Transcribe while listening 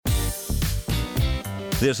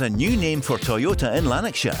There's a new name for Toyota in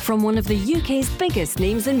Lanarkshire. From one of the UK's biggest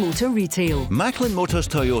names in motor retail. Macklin Motors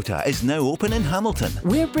Toyota is now open in Hamilton.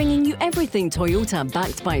 We're bringing you everything Toyota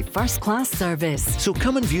backed by first-class service. So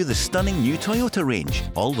come and view the stunning new Toyota range,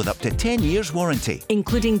 all with up to 10 years warranty.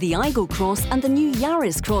 Including the Aygo Cross and the new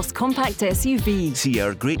Yaris Cross compact SUV. See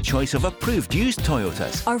our great choice of approved used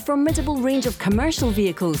Toyotas. Our formidable range of commercial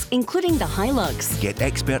vehicles, including the Hilux. Get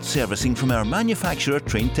expert servicing from our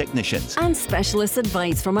manufacturer-trained technicians. And specialist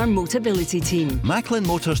advice from our Motability team. Macklin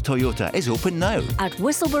Motors Toyota is open now. At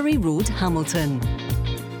Whistlebury Road, Hamilton.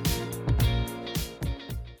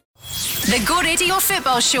 The Go Radio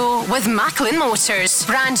Football Show with Macklin Motors.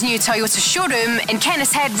 Brand new Toyota showroom in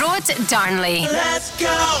Kennishead Road, Darnley. Let's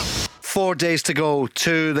go! 4 days to go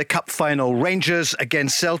to the Cup final. Rangers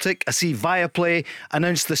against Celtic. I see Viaplay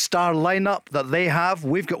announced the star lineup that they have.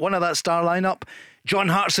 We've got one of that star lineup. John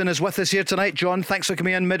Hartson is with us here tonight. John, thanks for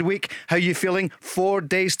coming in midweek. How are you feeling? 4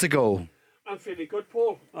 days to go. I'm feeling good,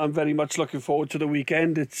 Paul. I'm very much looking forward to the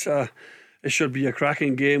weekend. It should be a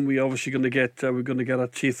cracking game. We're obviously going to get our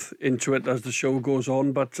teeth into it as the show goes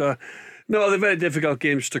on. But no, they're very difficult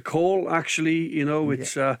games to call. Actually,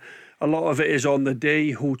 it's a lot of it is on the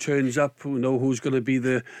day. Who turns up? Who's going to be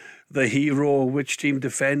the hero? Which team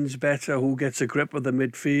defends better? Who gets a grip of the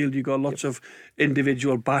midfield? You got lots of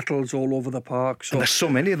individual battles all over the park. So and there's so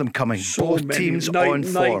many of them coming. Both teams on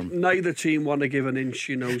form. Neither team want to give an inch.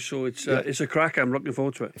 So it's a crack. I'm looking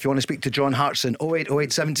forward to it. If you want to speak to John Hartson,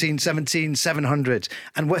 0808 17 17 700,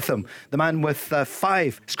 and with him the man with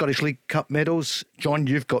 5 Scottish League Cup medals. John,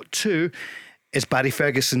 you've got 2. Is Barry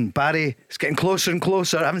Ferguson. Barry, it's getting closer and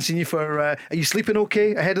closer. I haven't seen you for... are you sleeping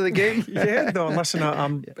okay ahead of the game?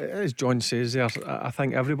 Listen, as John says there, I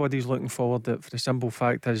think everybody's looking forward to it for the simple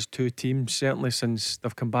fact is 2 teams, certainly since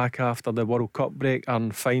they've come back after the World Cup break, are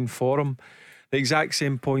in fine form. The exact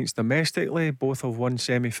same points domestically. Both have won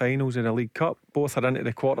semi-finals of the League Cup. Both are into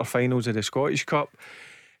the quarter-finals of the Scottish Cup.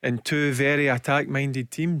 And 2 very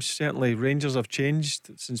attack-minded teams. Certainly Rangers have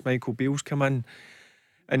changed since Michael Beale's come in.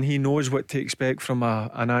 And he knows what to expect from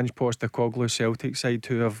an Ange Postecoglou Celtic side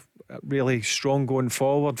who have really strong going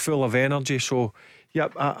forward, full of energy. So,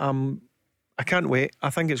 yep, I can't wait. I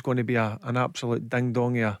think it's going to be an absolute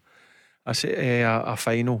ding-dong a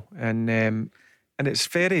final. And it's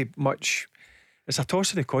very much... It's a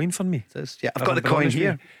toss of the coin for me. Yeah, I've got the coin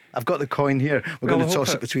here. I've got the coin here. We're going to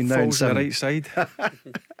toss it between now and 7. The right side.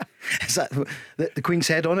 Is that the Queen's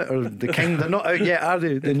head on it or the King? They're not out yet, are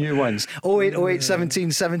they? The new ones. 0808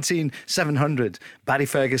 17 17 700. Barry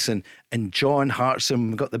Ferguson and John Hartson.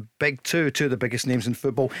 We've got the big two of the biggest names in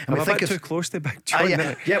football. And we think it's too close to Big John.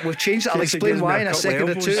 Yeah, we've changed it. I'll explain why in a second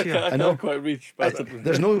or two. I know. Quite reach.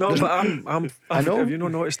 There's no. I know. Have you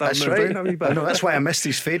not noticed that? That's right. I know. That's why I missed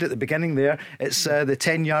his fade at the beginning there. It's the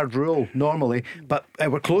 10-yard rule normally, but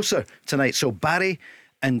we're closer tonight. So Barry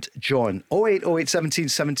and John, 0808 17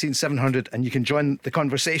 17 700, and you can join the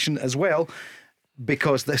conversation as well,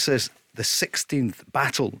 because this is the 16th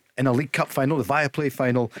battle in a League Cup final, the Viaplay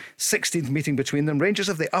final, 16th meeting between them. Rangers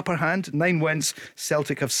have the upper hand, 9 wins,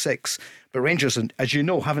 Celtic have 6, but Rangers, as you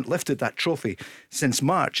know, haven't lifted that trophy since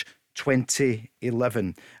March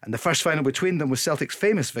 2011, and the first final between them was Celtic's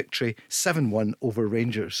famous victory 7-1 over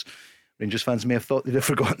Rangers. Rangers fans may have thought they'd have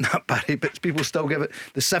forgotten that, Barry, but people still give it.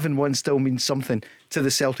 The 7-1 still means something to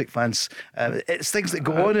the Celtic fans. It's things that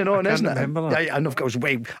go on and on, isn't it? I know.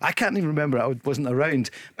 I can't even remember. I wasn't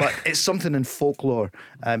around, but it's something in folklore.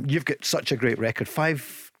 You've got such a great record.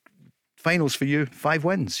 5 finals for you, 5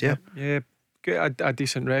 wins. Yeah, get a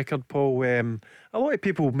decent record, Paul. A lot of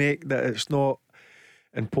people make that it's not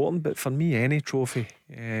important, but for me, any trophy,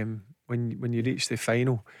 when you reach the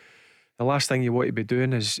final, the last thing you want to be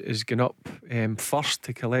doing is going up first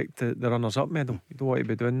to collect the runners-up medal. You don't want to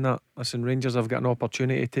be doing that. Listen, Rangers have got an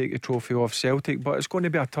opportunity to take the trophy off Celtic, but it's going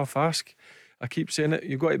to be a tough ask. I keep saying it,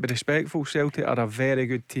 you've got to be respectful. Celtic are a very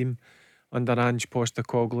good team under Ange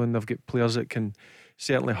Postecoglou, and they've got players that can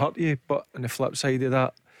certainly hurt you. But on the flip side of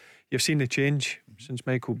that, you've seen the change since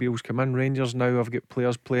Michael Beale's come in. Rangers now have got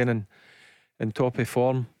players playing in top of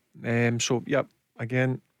form. So, yep,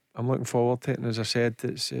 again, I'm looking forward to it, and as I said,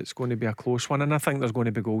 it's going to be a close one, and I think there's going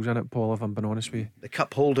to be goals in it, Paul, if I'm being honest with you. The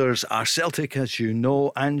cup holders are Celtic, as you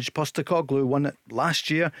know. Ange Postecoglou won it last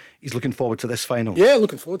year. He's looking forward to this final. Yeah,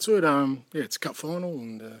 looking forward to it. It's a cup final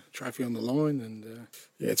and trophy on the line, and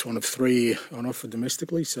it's one of 3 on offer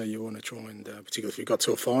domestically, so you want to try and, particularly if you got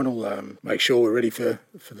to a final, make sure we're ready for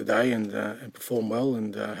the day and perform well,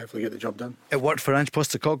 and hopefully get the job done. It worked for Ange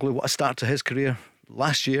Postecoglou. What a start to his career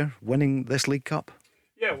last year, winning this League Cup.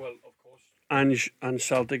 Yeah, well, of course, Ange and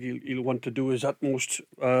Celtic, he'll want to do his utmost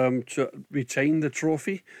to retain the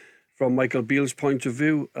trophy from Michael Beale's point of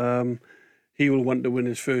view, he will want to win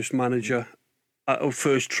his first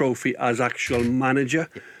first trophy as actual manager.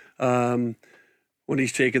 When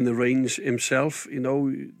he's taken the reins himself,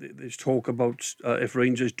 there's talk about if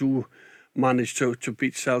Rangers do manage to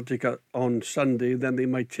beat Celtic on Sunday, then they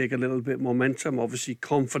might take a little bit momentum. Obviously,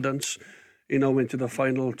 confidence, into the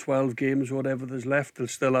final 12 games, whatever there's left. They'll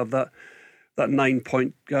still have that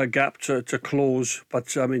 9-point gap to close.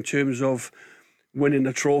 But in terms of winning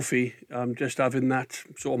a trophy, just having that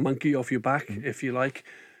sort of monkey off your back, if you like,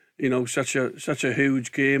 such a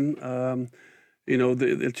huge game.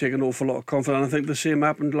 They'll take an awful lot of confidence. And I think the same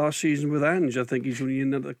happened last season with Ange. I think he's only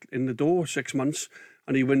in the door 6 months,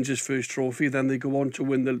 and he wins his first trophy. Then they go on to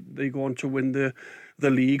win the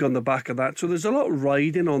league on the back of that. So there's a lot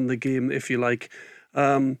riding on the game, if you like.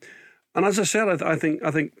 And as I said, I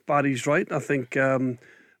think Barry's right. I think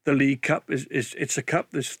the League Cup it's a cup.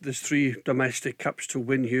 There's 3 domestic cups to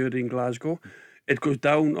win here in Glasgow. It goes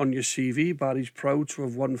down on your CV. Barry's proud to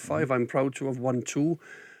have won 5. I'm proud to have won 2.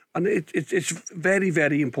 And it's very,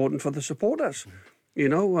 very important for the supporters.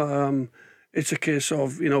 It's a case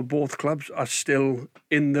of, both clubs are still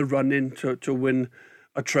in the running to win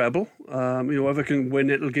a treble. Whoever can win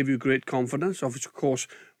it'll give you great confidence. Of course,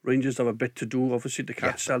 Rangers have a bit to do, obviously, to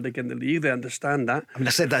catch Celtic in the league. They understand that. I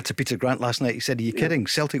said that to Peter Grant last night. He said, "Are you kidding?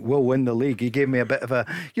 Celtic will win the league." He gave me a bit of a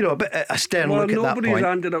stern look at that point. Nobody's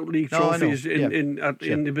handed out league trophies in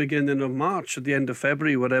the beginning of March, at the end of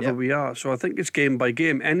February, whatever we are. So I think it's game by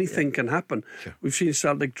game. Anything can happen. Sure. We've seen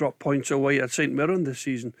Celtic drop points away at St Mirren this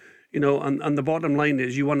season. And the bottom line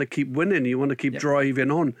is you want to keep winning. You want to keep driving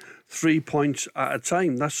on 3 points at a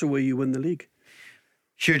time. That's the way you win the league.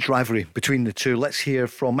 Huge rivalry between the two. Let's hear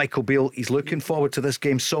from Michael Beale. He's looking forward to this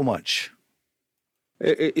game so much.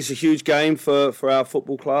 It's a huge game for our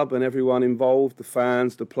football club and everyone involved, the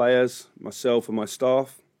fans, the players, myself and my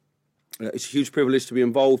staff. It's a huge privilege to be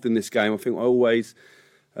involved in this game. I think I always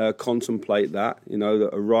contemplate that, that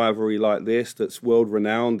a rivalry like this that's world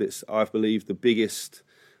renowned. It's, I believe, the biggest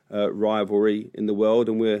rivalry in the world,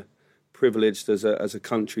 and we're privileged as a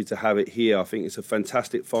country to have it here. I think it's a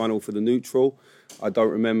fantastic final for the neutral. I don't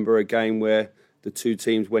remember a game where the two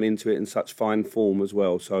teams went into it in such fine form as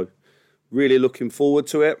well. So really looking forward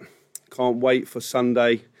to it. Can't wait for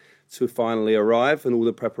Sunday to finally arrive and all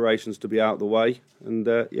the preparations to be out of the way. And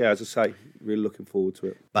as I say, really looking forward to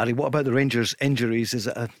it. Barry, what about the Rangers' injuries?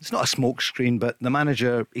 It's not a smoke screen, but the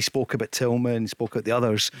manager, he spoke about Tillman, he spoke about the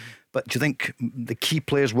others. But do you think the key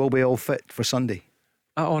players will be all fit for Sunday?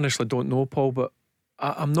 I honestly don't know, Paul, but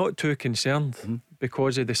I'm not too concerned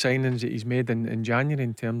because of the signings that he's made in January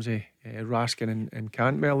in terms of Raskin and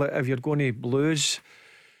Cantwell. If you're going to lose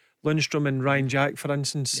Lundstrom and Ryan Jack, for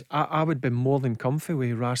instance, I would be more than comfy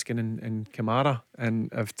with Raskin and Kamara. And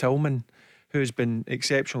if Tillman, who's been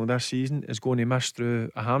exceptional this season, is going to miss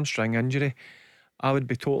through a hamstring injury, I would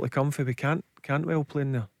be totally comfy with Cantwell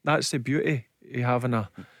playing there. That's the beauty of having a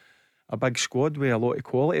big squad with a lot of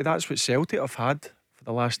quality. That's what Celtic have had for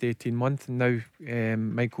the last 18 months, and now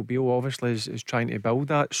Michael Beale obviously is trying to build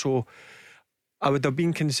that. So I would have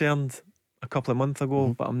been concerned a couple of months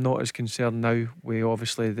ago, but I'm not as concerned now with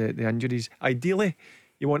obviously the injuries. Ideally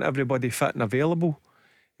you want everybody fit and available,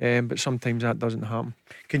 but sometimes that doesn't happen.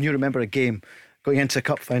 Can you remember a game going into a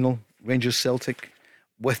cup final, Rangers Celtic,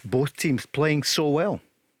 with both teams playing so well?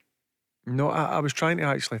 No, I was trying to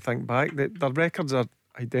actually think back. Their records are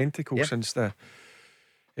identical since the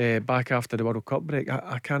back after the World Cup break.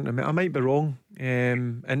 I can't remember. I might be wrong,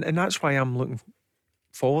 and that's why I'm looking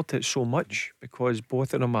forward to it so much, because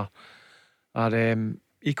both of them are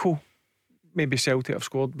equal. Maybe Celtic have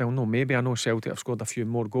scored, well, no, maybe I know Celtic have scored a few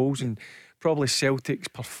more goals, and probably Celtic's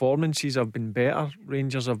performances have been better.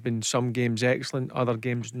 Rangers have been some games excellent, other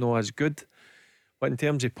games not as good. But in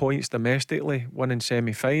terms of points domestically, winning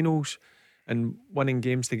semi-finals and winning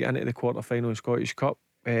games to get into the quarter-final of the Scottish Cup,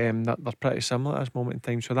 they're pretty similar at this moment in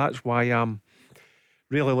time. So that's why I'm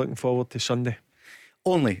really looking forward to Sunday.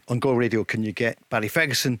 Only on Go Radio can you get Barry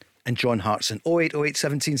Ferguson and John Hartson. 0808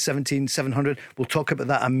 17 17 700. We'll talk about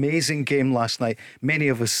that amazing game last night. Many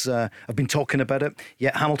of us have been talking about it.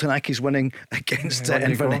 Yet Hamilton Accies winning against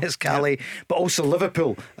Inverness Cali, but also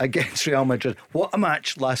Liverpool against Real Madrid. What a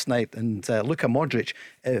match last night. And Luka Modric,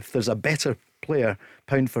 if there's a better player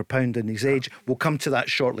pound for pound in his age, we'll come to that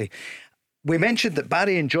shortly. We mentioned that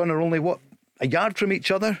Barry and John are only a yard from each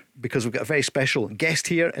other, because we've got a very special guest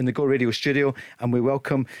here in the Go Radio studio, and we're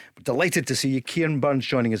delighted to see you, Kieran Burns,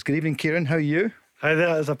 joining us. Good evening, Kieran. How are you? Hi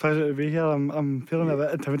there, it's a pleasure to be here. I'm feeling a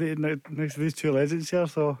bit intimidated next to these two legends here.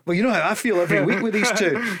 So, well, you know how I feel every week with these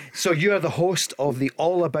two. So you are the host of the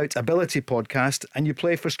All About Ability podcast, and you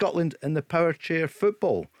play for Scotland in the Power Chair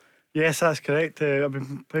football. Yes, that's correct. I've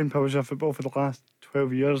been playing Publisher football for the last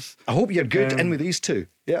 12 years. I hope you're good in with these two.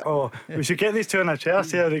 Yeah. Oh, we should get these two in a chair,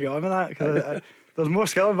 see how they get on with that, because there's more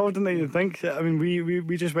skill involved in that you'd think. I mean,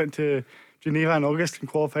 we just went to Geneva in August and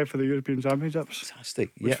qualified for the European Championships.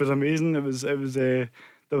 Fantastic. Which was amazing. There was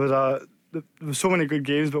so many good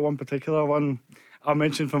games, but one particular one I'll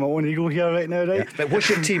mention from my own ego here right now, right? Yeah. But what's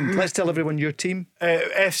your team? Let's tell everyone your team.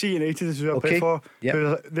 FC United is who I play for.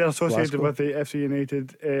 Yep. They're associated Glasgow. with the FC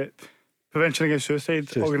United Prevention Against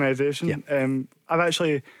Suicide organisation. Yep. I've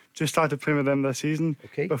actually just started playing with them this season.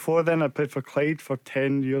 Okay. Before then, I played for Clyde for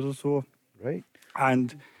 10 years or so. Right.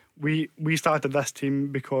 And we started this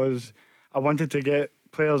team because I wanted to get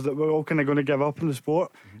players that were all kind of going to give up in the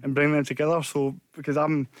sport and bring them together. So because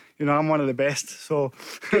I'm one of the best, so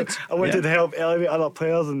I wanted to help elevate other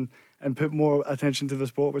players and put more attention to the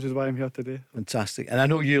sport, which is why I'm here today. Fantastic. And I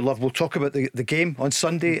know you love, we'll talk about the game on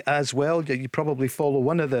Sunday as well. You probably follow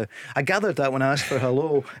one of the, I gathered that when I asked for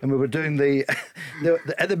hello and we were doing the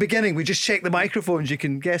at the beginning we just checked the microphones. You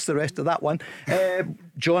can guess the rest of that one.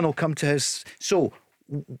 John will come to his. So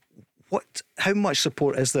how much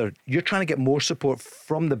support is there? You're trying to get more support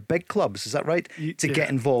from the big clubs, is that right? To get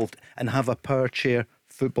involved and have a power chair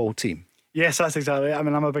football team. Yes, that's exactly it. I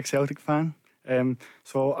mean, I'm a big Celtic fan.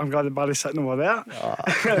 So I'm glad that Barry's sitting over there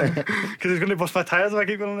because he's going to bust my tyres if I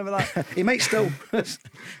keep going on about that. He might still.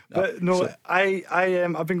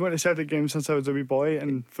 I've been going to Celtic games since I was a wee boy,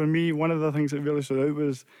 and for me, one of the things that really stood out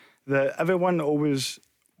was that everyone always,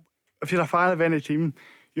 if you're a fan of any team,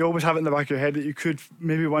 you always have it in the back of your head that you could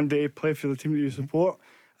maybe one day play for the team that you support.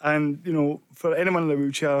 And, for anyone in the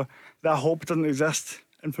wheelchair, that hope doesn't exist.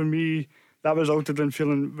 And for me, that resulted in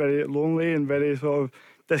feeling very lonely and very sort of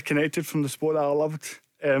disconnected from the sport that I loved.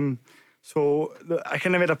 So I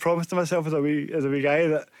kind of made a promise to myself as a wee guy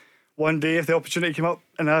that one day, if the opportunity came up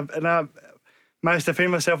and I managed to find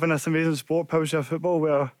myself in this amazing sport, Publisher football,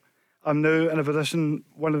 where I'm now in a position,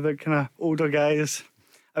 one of the kind of older guys.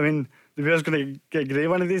 I mean, the beard's going to get grey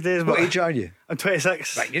one of these days. What age are you? I'm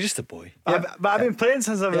 26. Right, you're just a boy. But I've been playing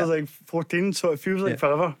since I was like 14, so it feels like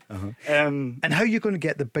forever. And how are you going to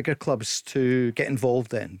get the bigger clubs to get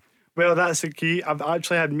involved then? Well, that's the key. I've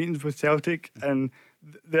actually had meetings with Celtic and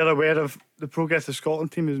they're aware of the progress the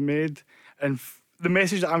Scotland team has made. And the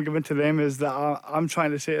message that I'm giving to them is that I'm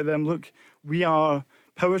trying to say to them, look,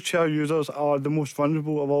 power chair users are the most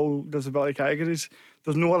vulnerable of all disability categories.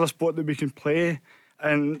 There's no other sport that we can play.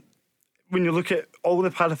 And when you look at all the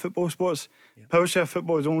para-football sports, power chair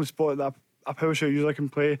football is the only sport that a power chair user can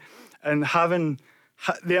play. And having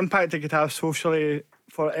the impact it could have socially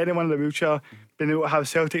for anyone in the wheelchair, being able to have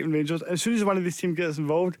Celtic and Rangers, as soon as one of these teams gets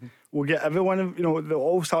involved, we'll get everyone, they'll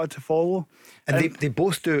all start to follow. And they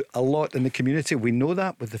both do a lot in the community. We know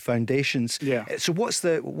that with the foundations. Yeah. So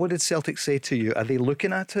what did Celtic say to you? Are they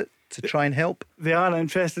looking at it to try and help? They are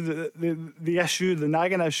interested. The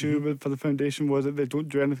nagging issue for the foundation was that they don't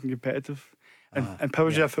do anything competitive. And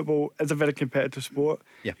power chair football is a very competitive sport.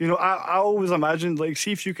 Yeah. I always imagined,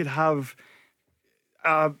 see if you could have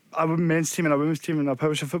a men's team and a women's team and a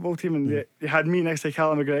power chair football team, and they had me next to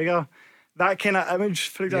Callum McGregor. That kind of image,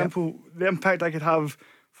 for example, the impact I could have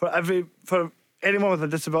for anyone with a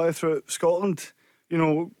disability throughout Scotland,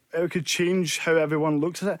 it could change how everyone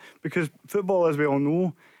looks at it, because football, as we all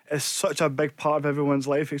know, is such a big part of everyone's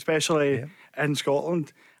life, especially in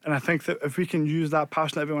Scotland. And I think that if we can use that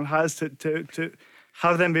passion that everyone has to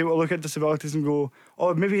have them be able to look at disabilities and go,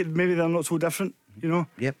 oh, maybe they're not so different,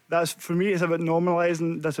 That's, for me, it's about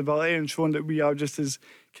normalising disability and showing that we are just as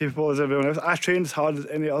capable as everyone else. I trained as hard as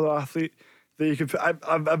any other athlete that you could put.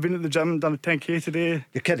 I've been at the gym, done a 10k today.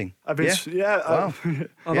 You're kidding? I've been, Wow.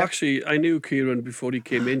 I knew Kieran before he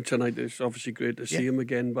came in tonight. It's obviously great to see him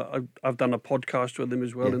again, but I've done a podcast with him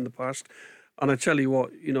as well in the past. And I tell you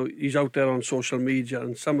what, he's out there on social media,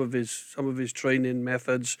 and some of his training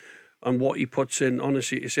methods and what he puts in,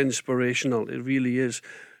 honestly, it's inspirational. It really is.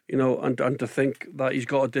 And to think that he's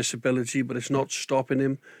got a disability, but it's not stopping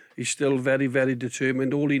him. He's still very, very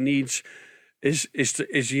determined. All he needs is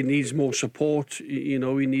he needs more support. He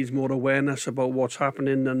needs more awareness about what's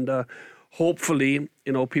happening, and hopefully,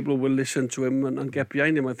 people will listen to him and get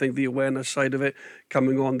behind him. I think the awareness side of it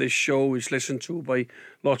coming on this show is listened to by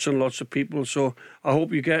lots and lots of people. So I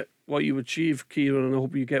hope you get what you achieve, Kieran, and I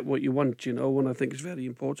hope you get what you want, and I think it's very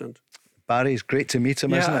important. Barry, it's great to meet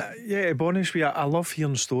him, isn't it? Yeah, to be honest with you, I love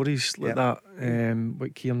hearing stories like that.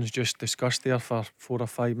 What Kieran's just discussed there for 4 or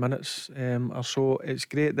 5 minutes or so. It's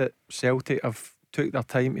great that Celtic have took their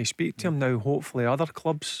time to speak to him. Now hopefully other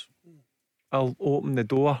clubs will open the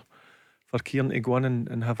door for Kieran to go in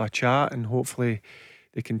and have a chat, and hopefully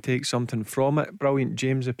they can take something from it. Brilliant.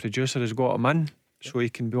 James, the producer, has got him in. so he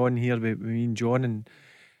can be on here with me and John,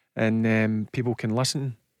 and people can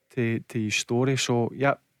listen to his story. So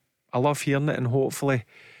yeah, I love hearing it, and hopefully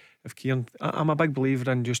if Kieran, I'm a big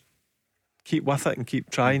believer in just keep with it and keep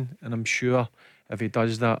trying, and I'm sure if he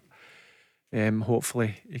does that,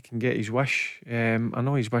 hopefully he can get his wish. I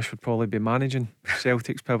know his wish would probably be managing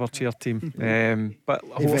Celtic's power chair team, but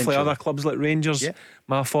hopefully Eventually. other clubs like Rangers, Yeah.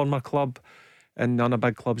 my former club, and other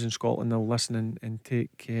big clubs in Scotland will listen and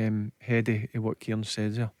take head of what Kieran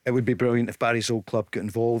says there. It would be brilliant if Barry's old club got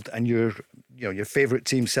involved and your favourite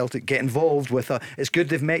team, Celtic, get involved with it. It's good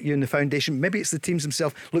they've met you in the foundation. Maybe it's the teams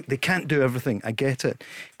themselves. Look, they can't do everything. I get it.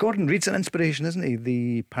 Gordon Reid's an inspiration, isn't he?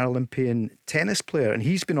 The Paralympian tennis player, and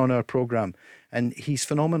he's been on our programme and he's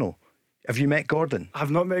phenomenal. Have you met Gordon? I've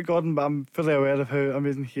not met Gordon, but I'm fully aware of how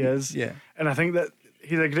amazing he is. Yeah. And I think that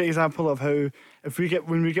he's a great example of how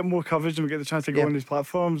when we get more coverage and we get the chance to go on these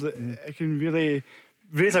platforms, that it can really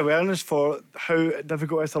raise awareness for how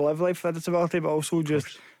difficult it is to live life with a disability, but also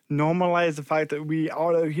just normalise the fact that we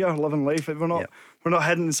are out here living life. We're not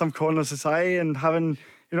hidden in some corner of society and having,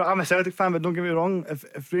 I'm a Celtic fan, but don't get me wrong,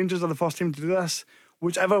 if Rangers are the first team to do this,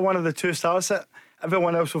 whichever one of the two starts it,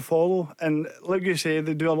 everyone else will follow. And like you say,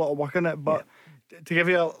 they do a lot of work on it, but to give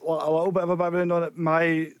you a little bit of a background on it,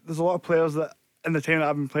 there's a lot of players that in the time that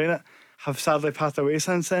I've been playing it have sadly passed away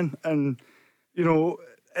since then, and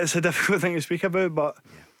it's a difficult thing to speak about, but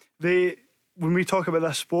when we talk about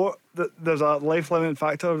this sport, there's a life-limiting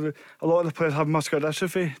factor. A lot of the players have muscular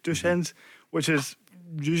dystrophy, Duchenne's, which is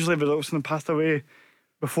usually results in them passed away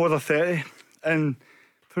before they're 30. And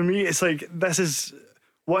for me, it's like this is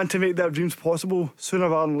wanting to make their dreams possible sooner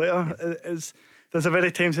rather than later. There's a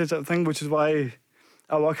very time-sensitive thing, which is why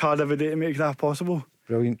I work hard every day to make that possible.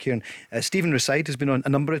 Brilliant, Kieran. Stephen Reside has been on a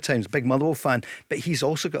number of times, big Motherwell fan, but he's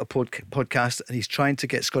also got a podcast, and he's trying to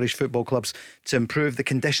get Scottish football clubs to improve the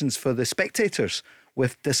conditions for the spectators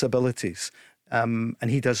with disabilities. And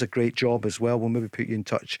he does a great job as well. We'll maybe put you in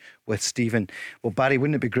touch with Stephen. Well, Barry,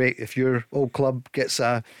 wouldn't it be great if your old club does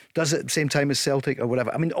it at the same time as Celtic or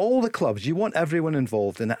whatever? I mean, all the clubs, you want everyone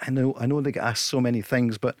involved, and I know they get asked so many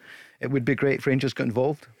things, but it would be great if Rangers got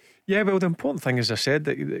involved. Yeah, well, the important thing, as I said,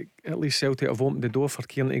 that at least Celtic have opened the door for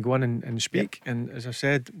Kieran to go in and speak. And as I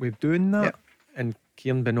said, we're doing that. And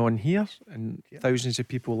Kieran been on here, and thousands of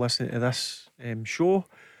people listening to this show.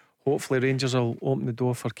 Hopefully Rangers will open the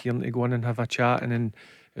door for Kieran to go in and have a chat. And then,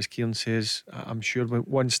 as Kieran says, I'm sure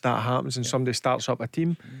once that happens and somebody starts up a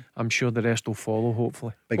team, I'm sure the rest will follow,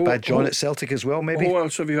 hopefully. Big Bad John at Celtic as well, maybe. Who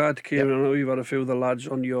else have you had, Kieran? I know you've had a few of the lads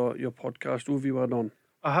on your podcast. Who have you had on?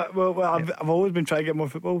 I've always been trying to get more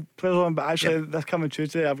football players on, but actually this coming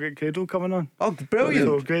Tuesday I've got Gradle coming on. Oh, brilliant.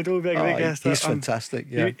 So Gradle will be a great guest. He's fantastic.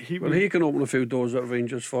 Yeah. He can open a few doors at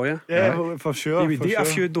Rangers for you. Yeah, well, for sure. He would eat a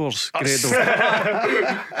few doors,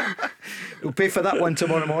 Gradle. We'll pay for that one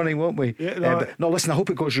tomorrow morning, won't we? Yeah, no, listen, I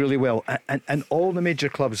hope it goes really well. And all the major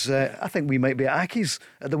clubs, I think we might be at Aki's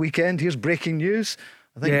at the weekend. Here's breaking news.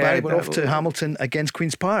 I think Barry went off to Hamilton against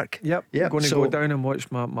Queen's Park. Yep. I'm going to go down and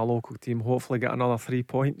watch my local team, hopefully get another 3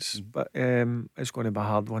 points. But it's going to be a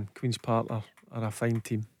hard one. Queen's Park are a fine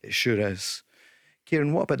team. It sure is.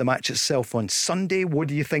 Kieran, what about the match itself on Sunday? What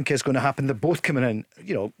do you think is going to happen? They're both coming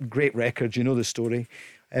in, great records, you know the story.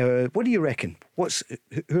 What do you reckon?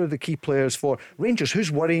 Who are the key players for Rangers?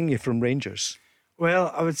 Who's worrying you from Rangers?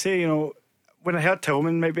 Well, I would say, when I heard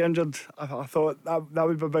Tillman might be injured, I thought that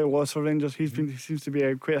would be a big loss for Rangers. He seems to be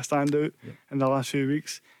quite a standout in the last few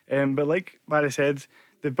weeks. But like Barry said,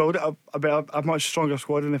 they've built up a much stronger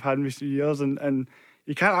squad than they've had in recent years, and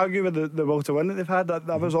you can't argue with the will to win that they've had.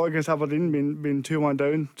 That was all against Aberdeen, being 2-1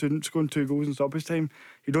 down, scoring 2 goals in stoppage time.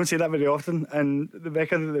 You don't see that very often, and the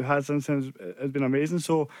record that they've had since then has been amazing.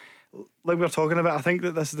 So, like we were talking about, I think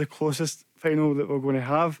that this is the closest final that we're going to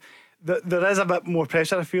have. There is a bit more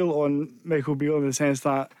pressure, I feel, on Michael Beale in the sense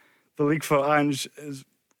that the league for Ange is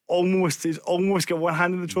he's almost got one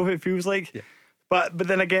hand in the trophy, it feels like. Yeah. But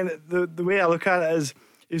then again, the way I look at it is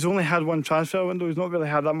he's only had one transfer window. He's not really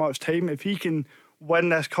had that much time. If he can win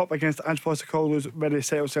this cup against Ange Postecoglou's very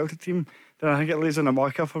settled Celtic team, then I think it lays on a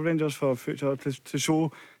marker for Rangers for future to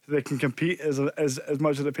show that they can compete as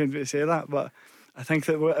much as it pains me to say that. But I think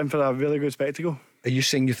that we're in for a really good spectacle. Are you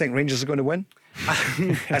saying you think Rangers are going to win?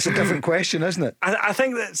 That's a different question, isn't it? I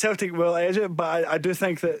think that Celtic will edge it, but I do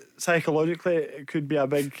think that psychologically it could be a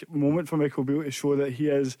big moment for Michael Beale to show that he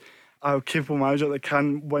is a capable manager that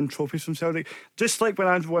can win trophies from Celtic. Just like when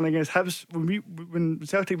Ange won against Hibs, when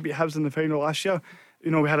Celtic beat Hibs in the final last year,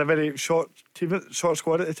 we had a very short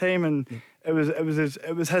squad at the time, and it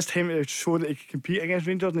was his time to show that he could compete against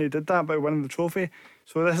Rangers, and he did that by winning the trophy.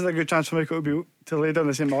 So this is a good chance for Michael Beale to lay down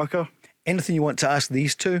the same marker. Anything you want to ask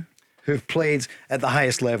these two? who've played at the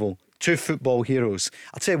highest level. Two football heroes.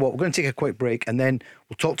 I'll tell you what, we're going to take a quick break and then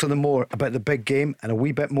we'll talk to them more about the big game and a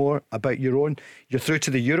wee bit more about your own. You're through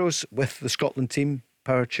to the Euros with the Scotland team,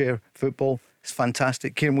 power chair football. It's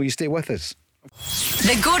fantastic. Kieran, will you stay with us?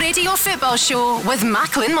 The Go Radio Football Show with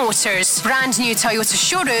Macklin Motors. Brand new Toyota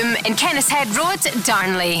showroom in Kennishead Road,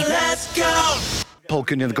 Darnley. Let's go! Paul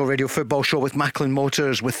Cooney on the Go Radio Football Show with Macklin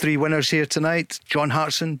Motors, with 3 winners here tonight: John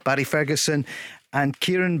Hartson, Barry Ferguson and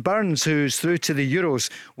Kieran Burns, who's through to the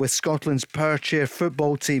Euros with Scotland's power chair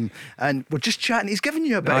football team. And we're just chatting. He's giving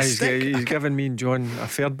you a bit of stick. He's giving me and John a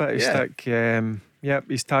fair bit of stick.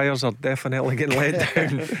 Yep, his tyres are definitely getting let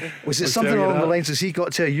down. Was it something along the lines as he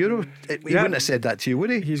got to a Euro? He wouldn't have said that to you,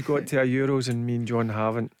 would he? He's got to a Euros and me and John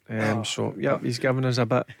haven't. So, he's giving us a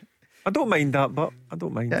bit. I don't mind that, but I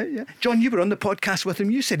don't mind. Yeah. John, you were on the podcast with him.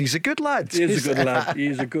 You said he's a good lad. He is a good lad.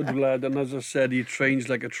 He's a good lad. And as I said, he trains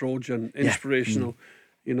like a Trojan. Inspirational.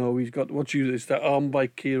 You know, he's got, it's that arm by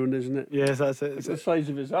Kieran, isn't it? Yes, that's it. It's the size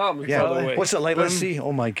of his arm, by the way. What's it like? Let's see.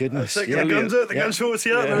 Oh my goodness. The guns out, the gun shows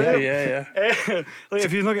here. Yeah. Like,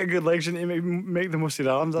 if you've not got good legs, you need to make the most of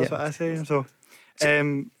the arms. That's what I say. So,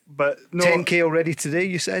 but no. 10k already today,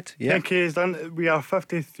 you said? Yeah. 10k is done. We are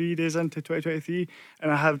 53 days into 2023,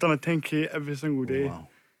 and I have done a 10k every single day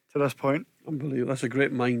to this point. Unbelievable. That's a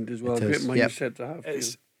great mind as well. A great mindset to have.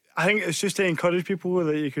 I think it's just to encourage people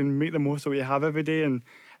that you can make the most of what you have every day and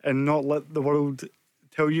not let the world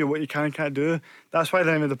tell you what you can and can't do. That's why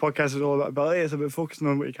the name of the podcast is all about ability. It's about focusing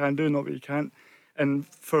on what you can do, not what you can't. And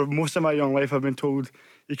for most of my young life, I've been told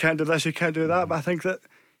you can't do this, you can't do that. But I think that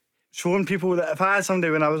showing people that if I had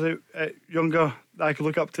somebody when I was younger that I could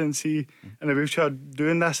look up to and see in a wheelchair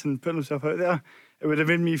doing this and putting himself out there, it would have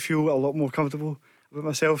made me feel a lot more comfortable about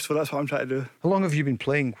myself. So that's what I'm trying to do. How long have you been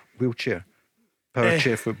playing wheelchair, power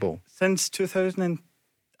chair football? Since 2011,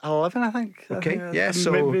 I think. Okay,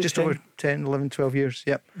 so just 10. Over 10, 11, 12 years.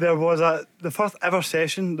 Yep. There was the first ever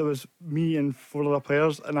session. There was me and 4 other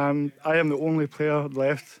players, and I am the only player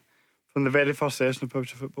left from the very first session of power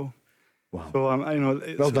chair football. Wow. So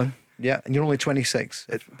well done. Yeah, and you're only 26,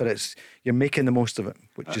 but you're making the most of it,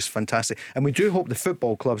 which is fantastic. And we do hope the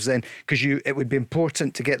football clubs then, because it would be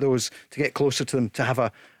important to get closer to them, to have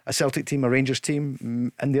a Celtic team, a Rangers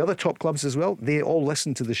team, and the other top clubs as well. They all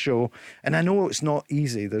listen to the show, and I know it's not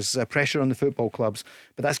easy. There's pressure on the football clubs,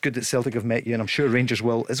 but that's good that Celtic have met you, and I'm sure Rangers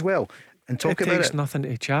will as well. And talk about it. It takes nothing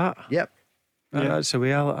to chat. Yep. That's the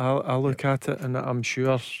way I'll look at it, and I'm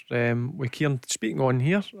sure with Kieran speaking on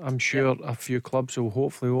here, I'm sure a few clubs will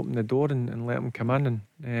hopefully open the door and let them come in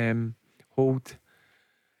and hold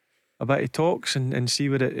a bit of talks and see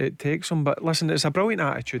where it takes them. But listen, it's a brilliant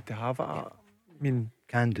attitude to have. I mean,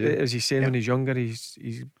 can do, as he's saying, when he's younger,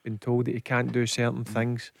 he's been told that he can't do certain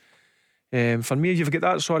things. For me, if you've got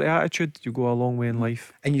that sort of attitude, you go a long way in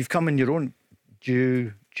life. And you've come on your own.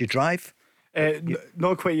 Do you drive?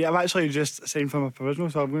 Not quite yet. I've actually just signed for my provisional,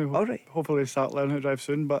 so I'm going to hopefully start learning how to drive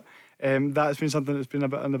soon. But that's been something that's been a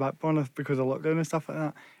bit on the back burner because of lockdown and stuff like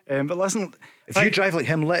that. But listen, if you drive like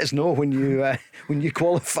him, let us know when you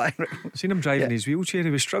qualify. I've seen him driving his wheelchair. He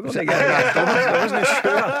was struggling to get it. I wasn't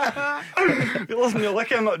sure. Listen, you're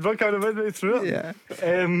lucky I'm not drunk. I would have been through it. Yeah.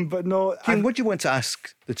 But no. Ken, what do you want to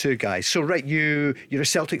ask the two guys? So you're a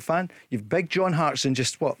Celtic fan. You've big John Hartson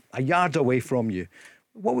just a yard away from you.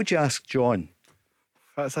 What would you ask John?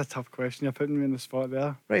 That's a tough question. You're putting me in the spot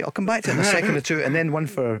there. Right, I'll come back to it in a second or two, and then one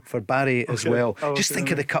for Barry as well. Just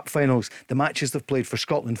think of the cup finals, the matches they've played for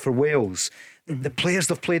Scotland, for Wales, the players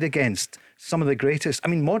they've played against, some of the greatest. I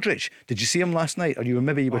mean, Modric, did you see him last night? Or you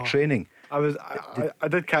were training? I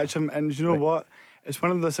did catch him, and you know what? It's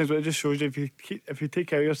one of those things where it just shows you if you take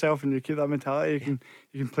care of yourself and you keep that mentality,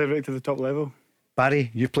 you can play right to the top level.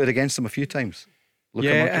 Barry, you've played against him a few times.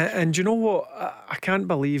 And you know what? I can't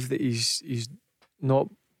believe that he's not.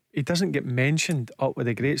 He doesn't get mentioned up with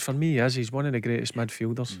the greats. For me, he's one of the greatest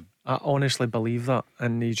midfielders. I honestly believe that,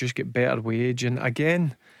 and he just get better with age. And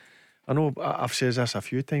again, I know I've said this a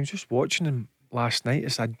few times. Just watching him last night,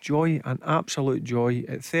 it's a joy, an absolute joy.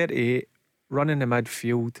 At 38, running the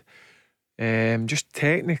midfield, just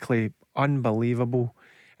technically unbelievable.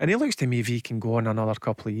 And he looks to me if he can go on another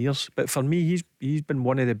couple of years. But for me, he's been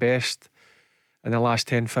one of the best in the last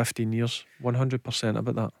 10-15 years. 100%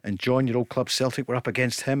 about that. And John, your old club Celtic were up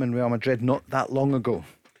against him in Real Madrid not that long ago.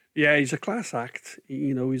 Yeah, he's a class act.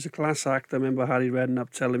 He's a class act. I remember Harry Redknapp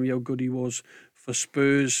telling me how good he was for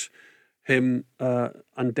Spurs, him and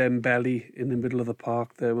Dembele in the middle of the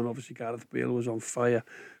park there when obviously Gareth Bale was on fire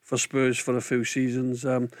for Spurs for a few seasons.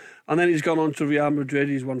 And then he's gone on to Real Madrid.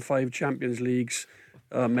 He's won 5 Champions Leagues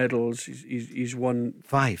medals. He's won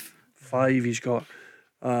 5 he's got.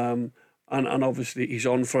 and obviously he's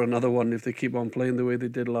on for another one if they keep on playing the way they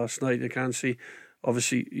did last night. You can't see,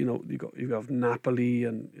 obviously, you have Napoli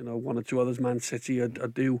and one or two others. Man City are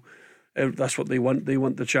due. That's what they want. They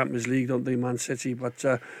want the Champions League, don't they, Man City? But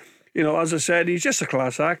as I said, he's just a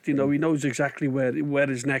class act. He knows exactly where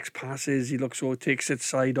his next pass is. He takes it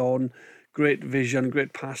side on. Great vision,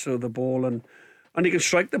 great passer of the ball, and he can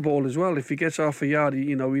strike the ball as well. If he gets half a yard,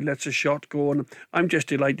 he lets a shot go. And I'm just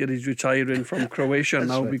delighted he's retiring from Croatia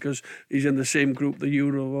now, right, because he's in the same group, the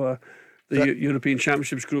European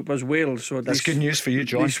Championships group, as Wales. So that's good news for you,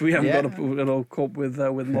 John. At least we haven't got to cope with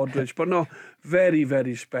Modric. But no, very,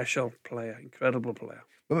 very special player, incredible player.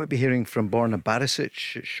 We might be hearing from Borna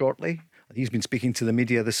Barisic shortly. He's been speaking to the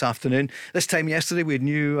media this afternoon. This time yesterday we had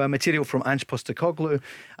new material from Ange Postecoglou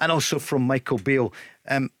and also from Michael Beale.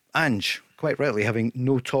 Ange, quite rightly, having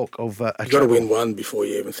no talk of you've got to win one before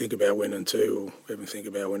you even think about winning two or even think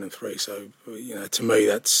about winning three. So, to me,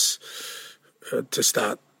 that's to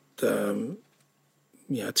start talking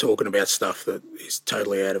about stuff that is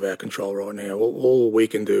totally out of our control right now. All we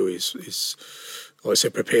can do is like I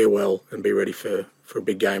said, prepare well and be ready for a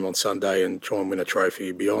big game on Sunday and try and win a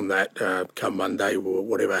trophy. Beyond that, come Monday,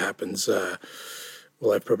 whatever happens,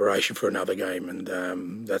 we'll have preparation for another game,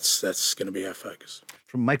 and that's going to be our focus.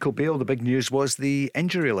 From Michael Beale, the big news was the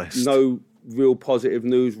injury list. No real positive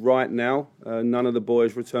news right now. None of the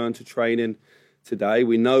boys returned to training today.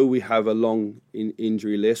 We know we have a long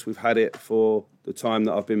injury list. We've had it for the time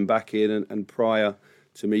that I've been back in and prior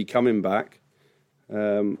to me coming back.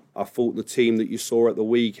 I thought the team that you saw at the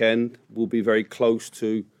weekend will be very close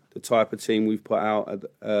to the type of team we've put out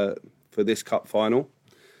for this cup final,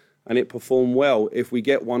 and it performed well. If we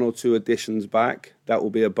get one or two additions back, that will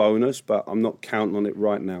be a bonus, but I'm not counting on it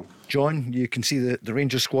right now. John, you can see the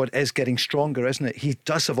Rangers squad is getting stronger, isn't it? He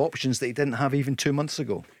does have options that he didn't have even 2 months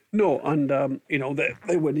ago. No, and they're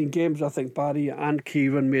winning games. I think Barry and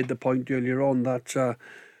Kieran made the point earlier on that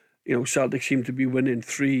Celtic seem to be winning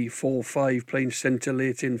 3, 4, 5, playing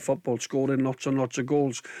scintillating football, scoring lots and lots of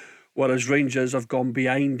goals, whereas Rangers have gone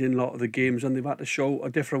behind in a lot of the games and they've had to show a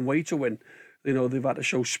different way to win. They've had to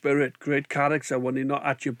show spirit, great character. When you're not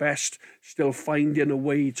at your best, still finding a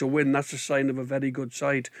way to win, that's a sign of a very good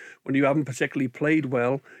side. When you haven't particularly played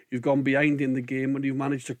well, you've gone behind in the game and you've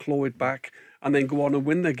managed to claw it back and then go on and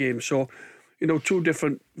win the game. So, two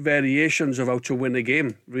different variations of how to win a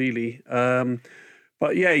game, really.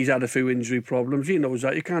 But yeah, he's had a few injury problems. He knows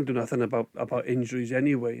that. You can't do nothing about injuries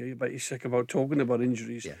anyway. But he's sick about talking about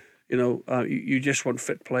injuries. Yeah. You just want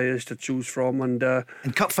fit players to choose from. And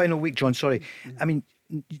in cup final week, John, sorry. I mean,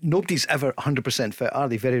 nobody's ever 100% fit, are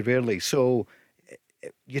they? Very rarely. So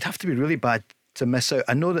you'd have to be really bad to miss out.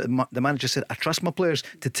 I know that the manager said, I trust my players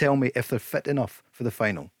to tell me if they're fit enough for the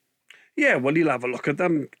final. Yeah, well, he'll have a look at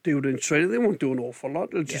them during training. They won't do an awful lot.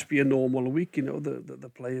 It'll just be a normal week.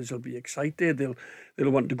 The players will be excited. They'll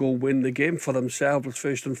want to go win the game for themselves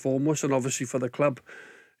first and foremost, and obviously for the club.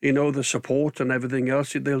 The support and everything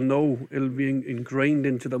else. They'll know, it'll be ingrained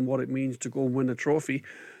into them what it means to go and win a trophy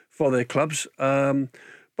for their clubs.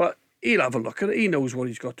 But he'll have a look at it. He knows what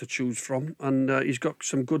he's got to choose from, and he's got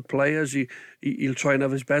some good players. He'll try and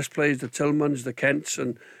have his best players, the Tillmans, the Kents,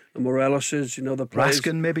 and the Moreloses, the players.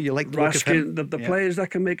 Raskin, maybe you like the Raskin, the players that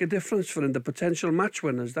can make a difference for him, the potential match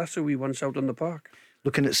winners. That's who he wants out on the park.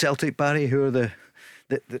 Looking at Celtic, Barry, who are the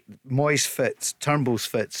Moyes fits, Turnbull's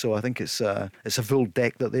fits, so I think it's a full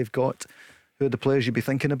deck that they've got. Who are the players you'd be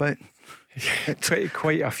thinking about?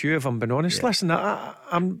 Quite a few of them, been honest. Yeah. Listen,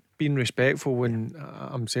 I'm being respectful when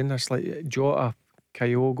I'm saying this. Like Jota,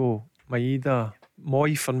 Kyogo, Maeda,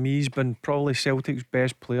 Moy for me has been probably Celtic's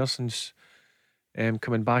best player since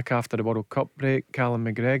coming back after the World Cup break. Callum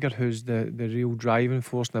McGregor, who's the real driving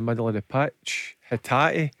force in the middle of the pitch.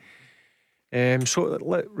 Hatate. So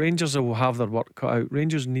Rangers will have their work cut out.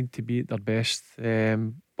 Rangers need to be at their best.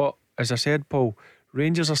 But as I said, Paul,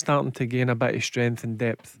 Rangers are starting to gain a bit of strength and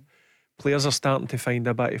depth. Players are starting to find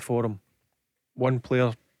a bit of form. One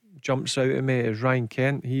player jumps out at me is Ryan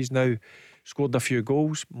Kent. He's now scored a few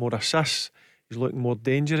goals, more assists. He's looking more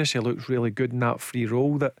dangerous. He looks really good in that free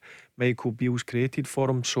role that Michael Beale's created for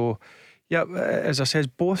him. So, yeah, as I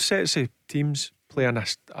said, both sets of teams play an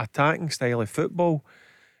attacking style of football.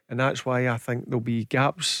 And that's why I think there'll be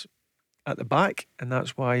gaps at the back, and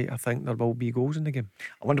that's why I think there will be goals in the game.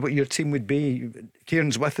 I wonder what your team would be.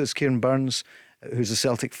 Kieran's with us, Kieran Burns, who's a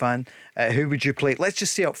Celtic fan. Who would you play? Let's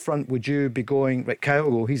just say up front, would you be going, right,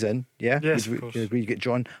 Kyogo, he's in, yeah? Yes, of course. You get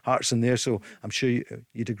John Hartson there, so I'm sure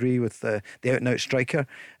you'd agree with the out-and-out striker.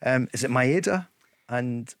 Is it Maeda?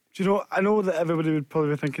 And do you know, I know that everybody would probably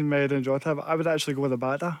be thinking Maeda and Jota, but I would actually go with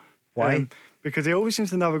Abada. Why? Because he always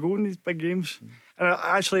seems to never go in these big games. And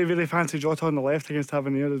I actually really fancy Jota on the left against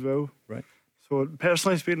Tavernier as well. Right. So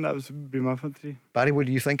personally speaking, that would be my front three. Barry, what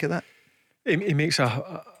do you think of that? He makes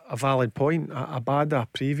a valid point. A bad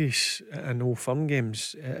previous in Old Firm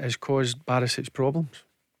games has caused Barisic's problems.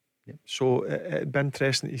 Yep. So it'd be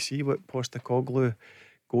interesting to see what Postecoglou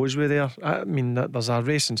goes with there. I mean, there's a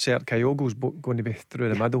racing cert. Kyogo's going to be through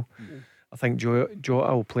the middle. I think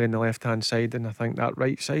Jota will play on the left hand side, and I think that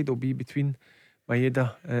right side will be between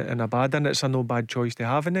Maeda and Abada, and it's a no bad choice to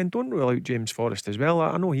have. And then don't rule out James Forrest as well.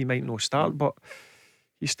 I know he might not start, but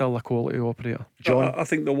he's still a quality operator. John, I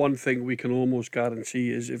think the one thing we can almost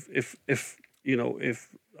guarantee is if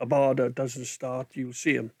Abada doesn't start, you'll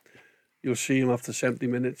see him. You'll see him after 70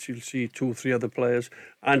 minutes. You'll see 2 or 3 other players.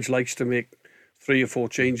 Ange likes to make 3 or 4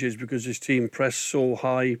 changes because his team press so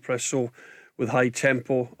high, with high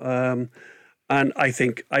tempo. And I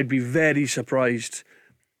think I'd be very surprised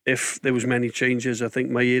if there was many changes. I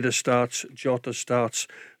think Maeda starts, Jota starts.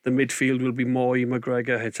 The midfield will be Moy,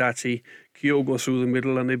 McGregor, Hitati, Kyogo through the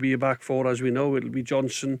middle, and there'll be a back 4 as we know. It'll be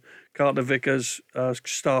Johnson, Carter-Vickers,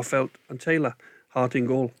 Starfelt and Taylor. Hart in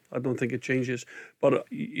goal. I don't think it changes. But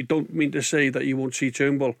you don't mean to say that you won't see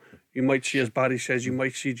Turnbull. You might see, as Barry says, you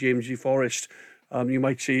might see James G. Forrest. You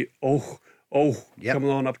might see coming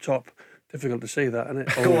on up top. Difficult to say that, isn't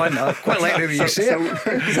it? Go on, I quite like it when you say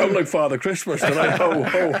it. Sound like Father Christmas tonight.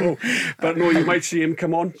 But no, you might see him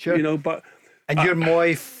come on. Sure. You know, but and you're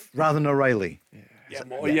Moy rather than O'Reilly.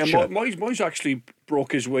 Sure. Moy's actually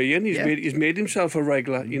broke his way in. He's made himself a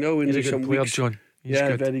regular. You know, in He's a good some player, weeks. John. He's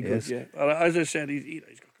good. very good. Yeah, as I said, he's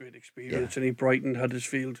got great experience, and he brightened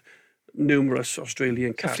Huddersfield, numerous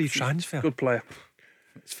Australian caps. A free transfer. Good player.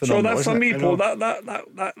 So that for me, Paul,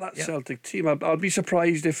 that Celtic team, I'd be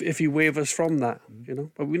surprised if he wavers from that. You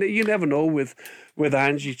know, but you never know with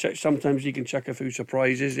Ange. Sometimes he can chuck a few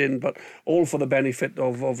surprises in, but all for the benefit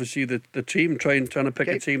of obviously the team trying to pick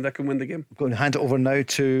a team that can win the game. I'm going to hand it over now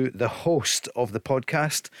to the host of the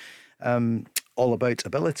podcast, all about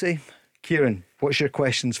ability. Kieran, what's your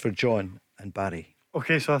questions for John and Barry?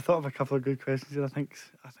 Okay, so I thought of a couple of good questions here.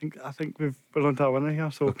 I think we're on to a winner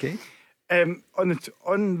here. So okay. On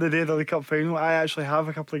the day of the League Cup final, I actually have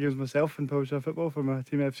a couple of games myself in Publisher Football for my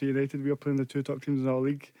team FC United. We are playing the 2 top teams in our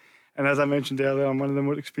league, and as I mentioned earlier, I'm one of the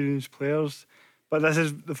more experienced players. But this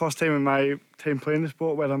is the first time in my time playing the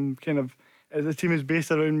sport where I'm the team is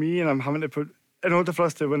based around me, and I'm having to in order for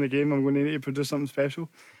us to win the game, I'm going to need to produce something special.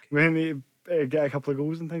 We're going to need to get a couple of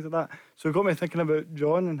goals and things like that. So it got me thinking about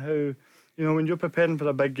John and how, when you're preparing for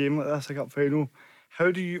a big game like this, a cup final,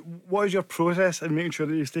 what is your process in making sure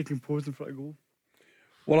that you stay composed in front of goal?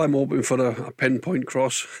 Well, I'm hoping for a pinpoint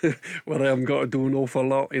cross where I haven't got to do an awful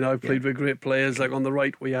lot. I've played with great players. Like on the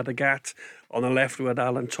right we had Agat, on the left we had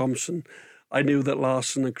Alan Thompson. I knew that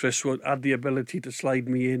Larson and Chris had the ability to slide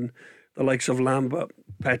me in. The likes of Lambert,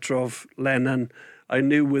 Petrov, Lennon. I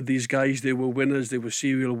knew with these guys they were winners. They were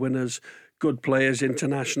serial winners, good players,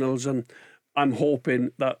 internationals, and I'm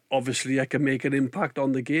hoping that obviously I can make an impact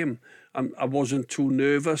on the game. I wasn't too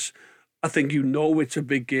nervous. I think it's a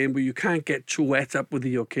big game, but you can't get too wet up with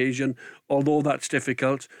the occasion. Although that's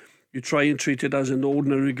difficult, you try and treat it as an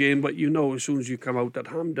ordinary game, but as soon as you come out at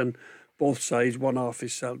Hampden, both sides, one half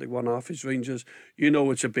is Celtic, one half is Rangers,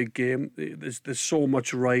 it's a big game. There's so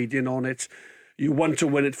much riding on it. You want to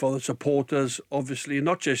win it for the supporters, obviously,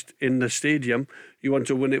 not just in the stadium. You want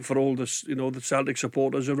to win it for all the Celtic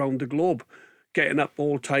supporters around the globe, getting up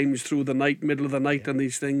all times through the night, middle of the night, and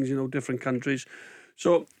these things, different countries.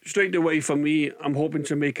 So straight away for me, I'm hoping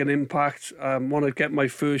to make an impact. I want to get my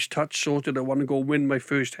first touch sorted. I want to go win my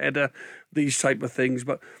first header, these type of things.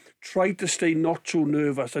 But try to stay not too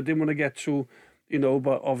nervous. I didn't want to get too,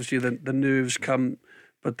 but obviously the nerves come.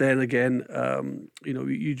 But then again,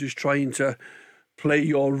 you're just trying to play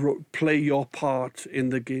your part in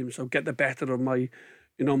the game. So get the better of my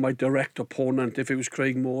direct opponent. If it was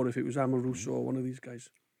Craig Moore, if it was Amaruso or one of these guys.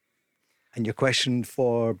 And your question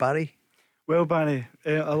for Barry? Well, Barry,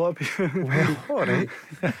 a lot of people. Well, all right.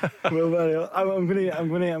 Well, Barry, I'm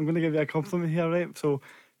going to give you a compliment here, right? So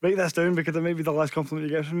write this down because it might be the last compliment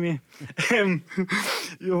you get from me.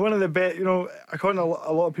 You're one of the best. According to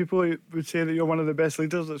a lot of people, would say that you're one of the best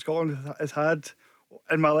leaders that Scotland has had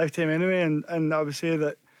in my lifetime, anyway. And I would say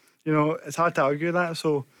that it's hard to argue that.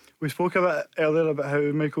 So we spoke a bit earlier about how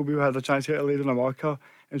Michael Beale had a chance here to lead in a marker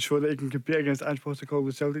and show that he can compete against Ange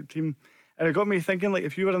Postecoglou's Celtic team. And it got me thinking,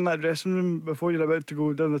 if you were in that dressing room before you're about to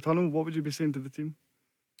go down the tunnel, what would you be saying to the team?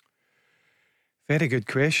 Very good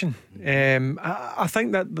question. I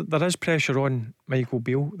think that there is pressure on Michael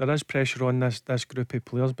Beale. There is pressure on this group of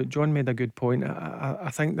players. But John made a good point. I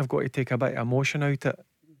think they've got to take a bit of emotion out of it.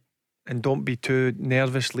 and don't be too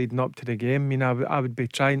nervous leading up to the game. I mean, I would be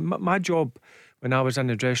trying. My job when I was in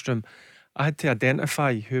the dressing room, I had to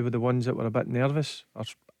identify who were the ones that were a bit nervous, or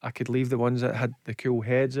I could leave the ones that had the cool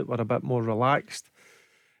heads that were a bit more relaxed.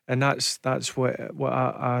 And that's what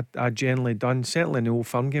I generally done, certainly in the Old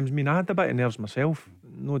Firm games. I mean, I had a bit of nerves myself,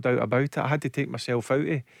 no doubt about it. I had to take myself out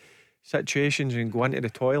of situations and go into the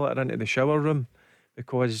toilet or into the shower room,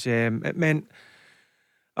 because it meant,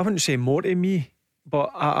 I wouldn't say more to me, but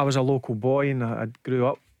I was a local boy and I grew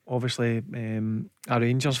up obviously a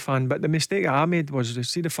Rangers fan. But the mistake I made was, to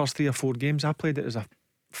see the first 3 or 4 games I played it as a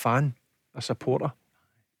fan, a supporter,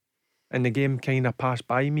 and the game kind of passed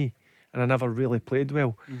by me and I never really played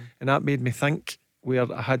well. And that made me think,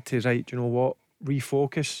 where I had to, right, you know what,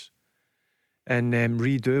 refocus and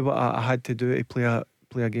redo what I had to do to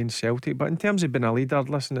play against Celtic. But in terms of being a leader,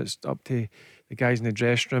 listen, it's up to the guys in the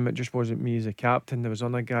dressing room. It just wasn't me as a captain. There was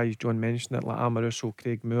other guys, John mentioned it, like Amaruso,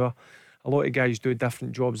 Craig Moore. A lot of guys do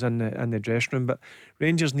different jobs in the dressing room, but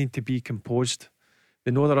Rangers need to be composed.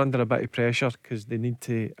 They know they're under a bit of pressure, because they need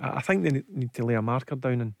to, I think they need to lay a marker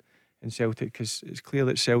down in Celtic, because it's clear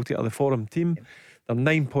that Celtic are the forum team. They're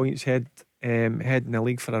 9 points head in the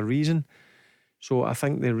league for a reason. So I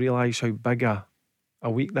think they realise how big a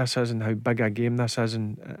week this is and how big a game this is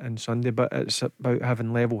in Sunday. But it's about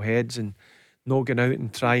having level heads and not going out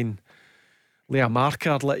and try and lay a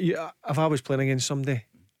marker. If I was playing against somebody,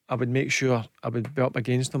 I would make sure I would be up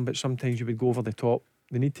against them, but sometimes you would go over the top.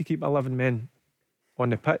 They need to keep 11 men on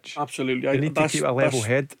the pitch. Absolutely. They need to keep a level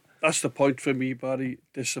head. That's the point for me, Barry.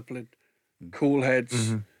 Discipline, cool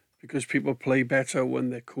heads, because people play better when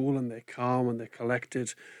they're cool and they're calm and they're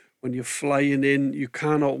collected. When you're flying in, you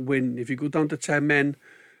cannot win. If you go down to 10 men,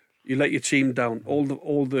 you let your team down.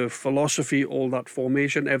 All the philosophy, all that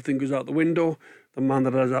formation, everything goes out the window. The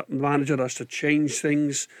manager has to change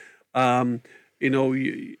things. You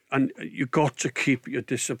got to keep your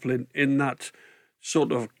discipline in that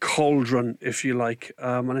sort of cauldron, if you like.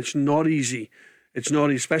 And it's not easy. It's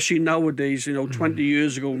not, especially nowadays. 20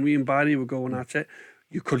 years ago when me and Barry were going at it,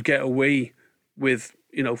 you could get away with,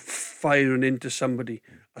 firing into somebody,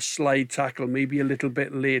 a slide tackle, maybe a little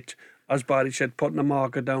bit late, as Barry said, putting a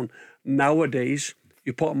marker down. Nowadays,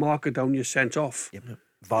 you put a marker down, you're sent off.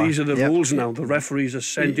 These are the rules now. The referees are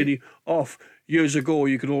sending you off. Years ago,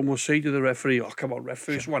 you could almost say to the referee, "Oh, come on, ref,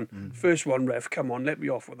 first one, ref, come on, let me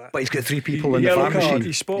off with that." But he's got 3 people in the VAR machine.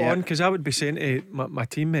 He's spot on, because I would be saying to my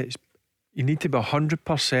teammates, you need to be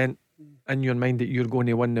 100% in your mind that you're going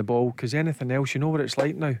to win the ball, because anything else, you know what it's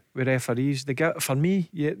like now with referees. For me,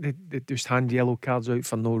 they just hand yellow cards out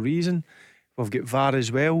for no reason. We've got VAR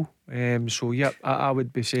as well. So I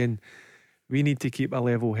would be saying we need to keep a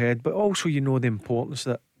level head, but also the importance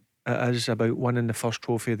that it is about winning the first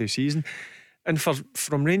trophy of the season. And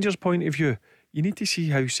from Rangers' point of view, you need to see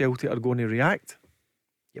how Celtic are going to react.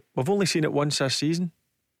 We've only seen it once this season,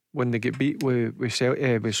 when they get beat with St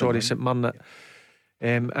Mirren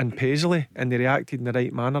and Paisley, and they reacted in the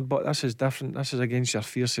right manner. But this is different. This is against your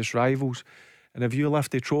fiercest rivals, and if you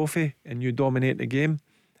lift the trophy and you dominate the game,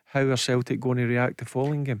 how are Celtic going to react the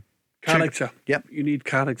following game? Character. You need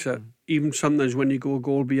character. Even sometimes when you go a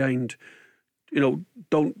goal behind, don't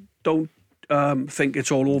think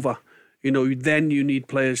it's all over. Then you need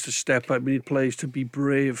players to step up. You need players to be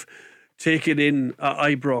brave. Take it in at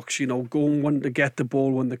Ibrox, go and want to get the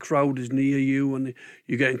ball when the crowd is near you and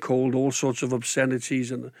you're getting called all sorts of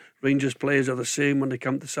obscenities, and the Rangers players are the same when they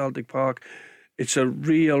come to Celtic Park. It's a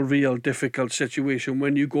real difficult situation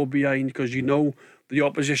when you go behind, because the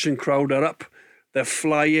opposition crowd are up, they're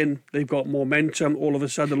flying, they've got momentum. All of a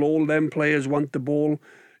sudden all them players want the ball.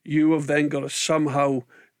 You have then got to somehow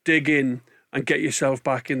dig in and get yourself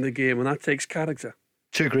back in the game, and that takes character.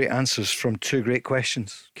 2 great answers from 2 great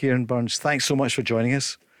questions. Kieran Burns, thanks so much for joining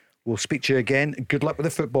us. We'll speak to you again. Good luck with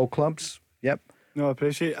the football clubs. No, I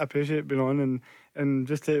appreciate being on, and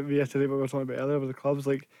just to reiterate what we were talking about earlier with the clubs,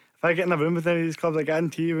 like, if I get in a room with any of these clubs, I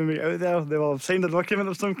guarantee you when we get out there, they will have signed a document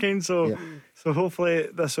of some kind. So hopefully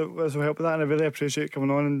this will help with that, and I really appreciate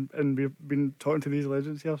coming on and we've been talking to these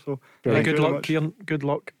legends here. So good luck, Kieran. Good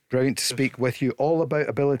luck. Brilliant to speak with you. All About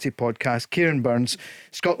Ability podcast. Kieran Burns,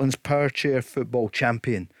 Scotland's power chair football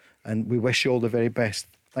champion, and we wish you all the very best.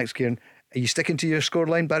 Thanks, Kieran. Are you sticking to your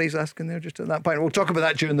scoreline? Barry's asking there just at that point. We'll talk about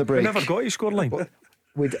that during the break. We never got your scoreline.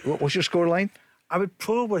 What was your scoreline? I would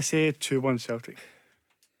probably say 2-1 Celtic.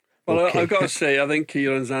 Well, I've got to say, I think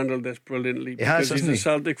Kieran's handled this brilliantly, because he's a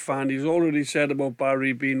Celtic fan. He's already said about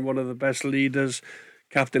Barry being one of the best leaders,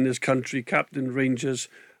 captain his country, captain Rangers,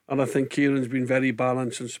 and I think Kieran's been very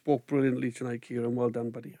balanced and spoke brilliantly tonight. Kieran, well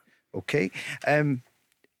done, buddy. Okay.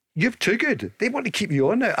 You're too good. They want to keep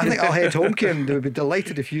you on now. I think I'll head home, Kieran. They would be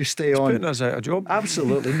delighted if you stay on. Putting us out of job.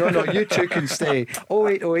 Absolutely. No, you two can stay.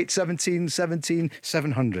 0808 17 17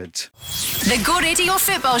 700. The Go Radio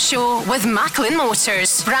Football Show with Macklin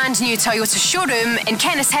Motors. Brand new Toyota showroom in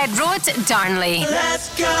Kennishead Road, Darnley.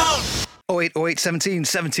 Let's go! 0808 17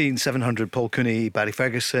 17 700. Paul Cooney, Barry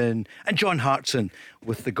Ferguson and John Hartson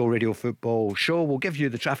with the Go Radio Football Show. We'll give you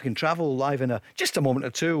the traffic and travel live in just a moment or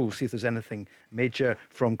two. We'll see if there's anything major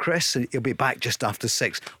from Chris. He'll be back just after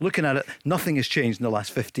 6. Looking at it, nothing has changed in the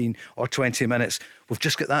last 15 or 20 minutes. We've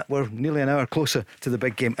just got that. We're nearly an hour closer to the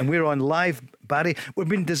big game, and we're on live, Barry. We've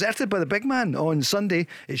been deserted by the big man on Sunday.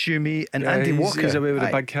 It's you, me and Andy Walker. He's away with the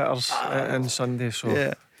big hitters on Sunday, so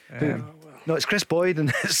yeah. No, it's Chris Boyd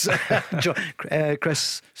and it's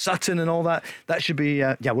Chris Sutton and all that. That should be,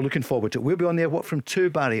 we're looking forward to it. We'll be on there, from 2,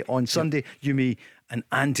 Barry, on Sunday, you, me and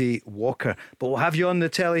Andy Walker. But we'll have you on the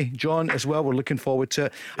telly, John, as well. We're looking forward to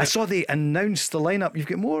it. I saw they announced the lineup. You've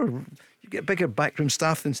got bigger backroom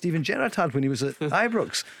staff than Stephen Gerrard had when he was at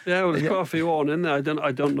Ibrox. Yeah, well, there's quite a few on in there. I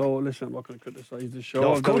don't know. Listen, I'm not going to criticise the show.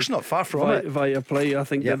 No, of course not. Far from it. Via Play, I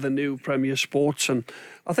think they're the new Premier Sports, and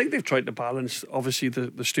I think they've tried to balance, obviously,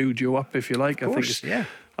 the studio up, if you like. Of course, I think it's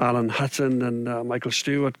Alan Hutton and Michael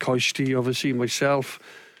Stewart, Coisty, obviously, myself,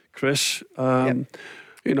 Chris.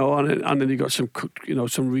 You know, and then you got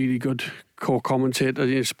some really good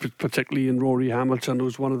co-commentators, particularly in Rory Hamilton,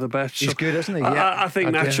 who's one of the best. He's good, isn't he? I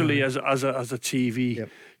think naturally, as a TV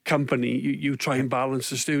company, you try and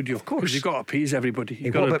balance the studio, of course, because you've got to appease everybody.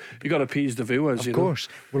 You've got to appease the viewers. Of course,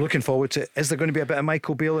 we're looking forward to it. Is there going to be a bit of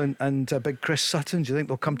Michael Beale and big Chris Sutton? Do you think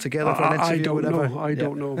they'll come together for an interview? I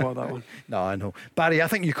don't know about that one. No, I know, Barry. I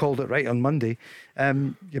think you called it right on Monday.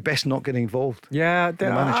 You're best not getting involved. Yeah,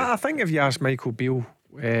 I think if you ask Michael Beale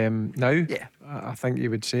now, I think you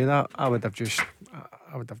would say that. I would have just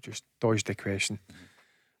dodged the question.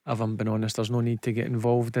 If I'm being honest, there's no need to get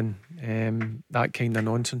involved in that kind of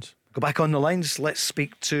nonsense. Go back on the lines. Let's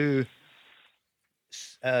speak to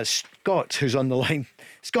Scott, who's on the line.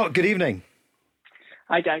 Scott, good evening.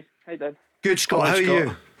 Hi guys, how you doing? Good, Scott. How are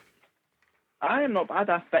you? I am not bad.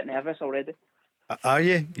 I'm a bit nervous already. Are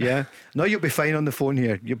you? Yeah. No, you'll be fine on the phone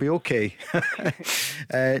here. You'll be okay.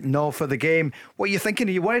 No, for the game. What are you thinking?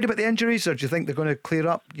 Are you worried about the injuries, or do you think they're going to clear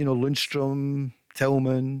up? You know, Lundstrom,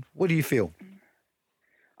 Tillman. What do you feel?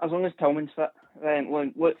 As long as Tillman's fit.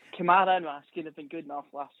 Look, Kamara and Raskin have been good enough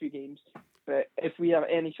last few games, but if we have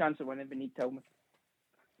any chance of winning, we need Tillman.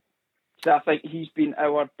 So I think he's been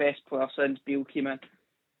our best player since Beale came in,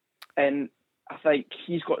 and I think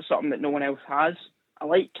he's got something that no one else has. I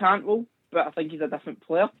like Cantwell, but I think he's a different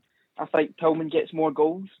player. I think Tillman gets more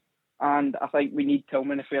goals, and I think we need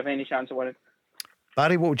Tillman if we have any chance of winning.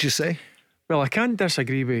 Barry, what would you say? Well, I can't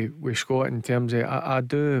disagree with Scott in terms of I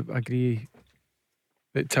do agree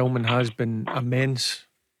that Tillman has been immense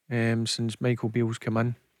since Michael Beale's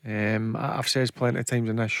come in. I've said plenty of times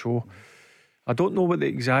in this show, I don't know what the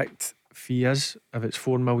exact fee is, if it's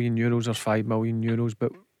 €4 million or €5 million,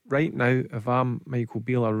 but right now, if I'm Michael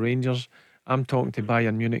Beale or Rangers, I'm talking to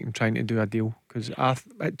Bayern Munich and trying to do a deal, because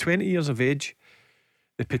at 20 years of age,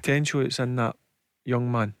 the potential that's in that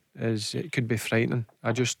young man it could be frightening.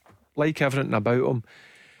 I just like everything about him.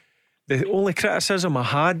 The only criticism I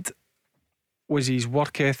had was his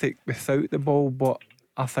work ethic without the ball, but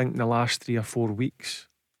I think in the last 3 or 4 weeks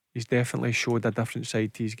he's definitely showed a different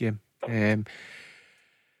side to his game.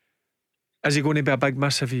 Is he going to be a big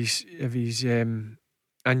miss if he's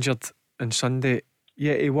injured on Sunday?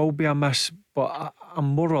 Yeah, he will be a miss, but I'm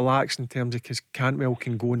more relaxed in terms of because Cantwell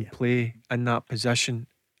can go and play in that position.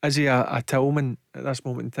 Is he a Tillman at this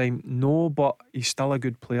moment in time? No, but he's still a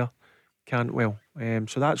good player, Cantwell.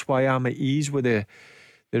 So that's why I'm at ease with the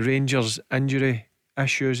Rangers injury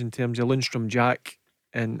issues in terms of Lundstrom, Jack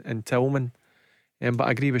and Tillman. But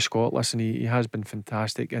I agree with Scott. Listen, he has been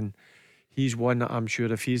fantastic, and he's one that I'm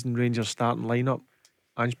sure if he's in Rangers starting lineup,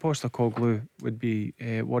 Ange Postecoglou would be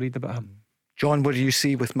worried about him. John, what do you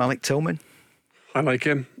see with Malik Tillman? I like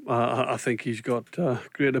him. I think he's got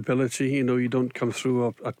great ability. You know, you don't come through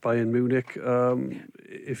at Bayern Munich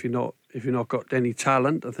if you're not got any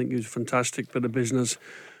talent. I think he was fantastic for the business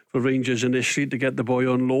for Rangers initially to get the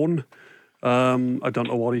boy on loan. I don't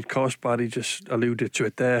know what he'd cost, but he just alluded to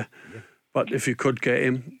it there. Yeah. But if you could get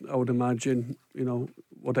him, I would imagine, you know,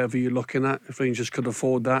 whatever you're looking at, if Rangers could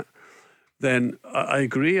afford that, then I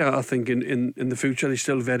agree. I think in the future he's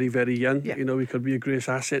still very, very young. Yeah. You know, he could be a great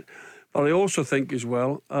asset. But I also think as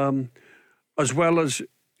well as,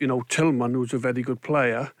 you know, Tillman, who's a very good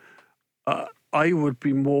player, I would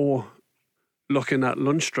be more looking at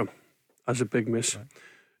Lundstrom as a big miss. Right.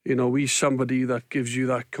 You know, he's somebody that gives you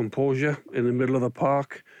that composure in the middle of the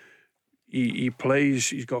park. he plays.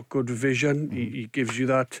 He's got good vision. He gives you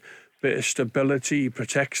that bit of stability. He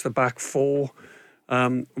protects the back four.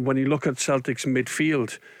 When you look at Celtic's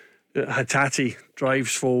midfield, Hatate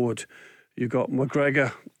drives forward. You've got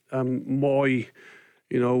McGregor, Moy,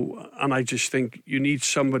 and I just think you need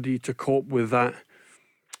somebody to cope with that.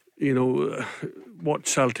 What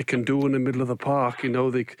Celtic can do in the middle of the park.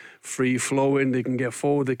 They free flowing, they can get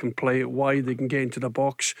forward, they can play it wide, they can get into the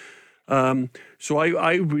box. So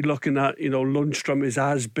I would be looking at, Lundstram is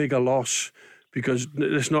as big a loss, because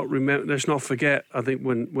let's not forget, I think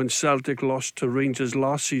when Celtic lost to Rangers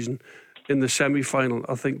last season in the semi-final,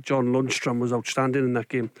 I think John Lundstram was outstanding in that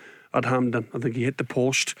game at Hampden. I think he hit the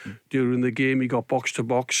post during the game, he got box to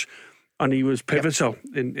box, and he was pivotal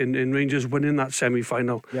in Rangers winning that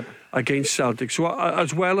semi-final against Celtic. So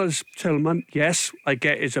as well as Tillman, yes, I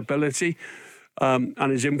get his ability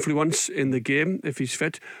and his influence in the game if he's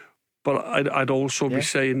fit. But I'd also be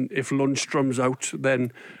saying if Lundstrom's out,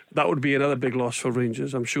 then that would be another big loss for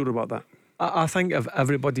Rangers. I'm sure about that. I think if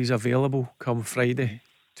everybody's available come Friday,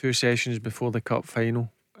 2 sessions before the cup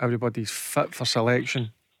final, everybody's fit for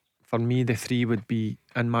selection. For me, the three would be,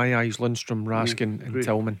 in my eyes, Lundstram, Raskin and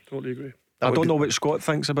Tillman. Totally agree. I don't know what Scott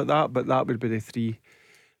thinks about that, but that would be the three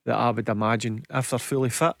that I would imagine. If they're fully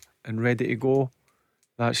fit and ready to go,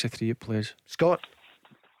 that's the three it plays. Scott?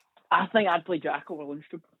 I think I'd play Jack over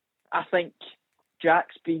Lundstram. I think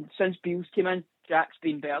Jack's been, since Beals came in, Jack's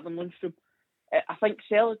been better than Lundstram. I think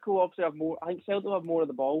Celtic will obviously have more. I think Celtic will have more of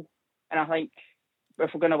the ball, and I think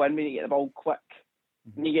if we're going to win, we need to get the ball quick.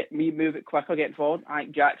 We need to move it quicker, getting forward. I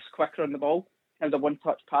think Jack's quicker on the ball in terms of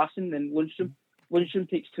one-touch passing than Lundstram. Lundstram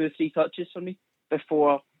takes 2 or 3 touches for me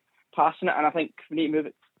before passing it, and I think we need to move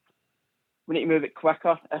it. We need to move it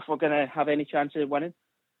quicker if we're going to have any chance of winning.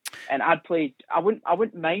 And I'd play. I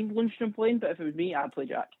wouldn't mind Lundstram playing, but if it was me, I'd play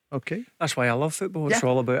Jack. Okay, that's why I love football. It's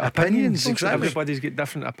all about opinions. Exactly. Everybody's got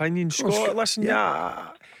different opinions. Scott, listen,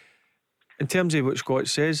 in terms of what Scott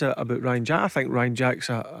says about Ryan Jack, I think Ryan Jack's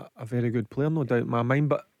a very good player, no doubt in my mind.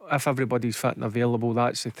 But if everybody's fit and available,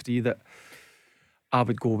 that's the three that I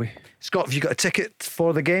would go with. Scott, have you got a ticket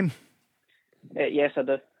for the game? Yes, I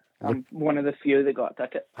do. I'm one of the few that got a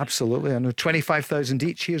ticket. Absolutely. I know 25,000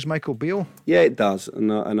 each. Here's Michael Beale. Yeah, it does,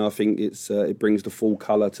 and I think it brings the full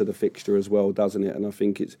colour to the fixture as well, doesn't it? And I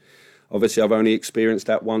think it's obviously I've only experienced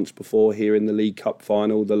that once before here in the League Cup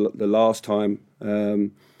final, the last time,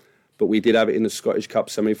 but we did have it in the Scottish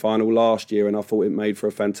Cup semi-final last year, and I thought it made for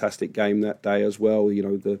a fantastic game that day as well.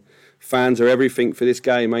 The fans are everything for this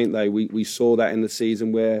game, ain't they? We saw that in the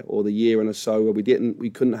season or the year and so where we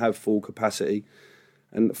couldn't have full capacity.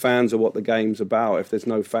 And fans are what the game's about. If there's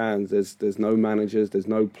no fans, there's no managers, there's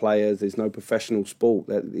no players, there's no professional sport.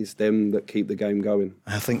 It's them that keep the game going.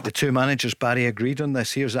 I think the two managers, Barry, agreed on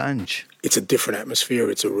this. Here's Ange. It's a different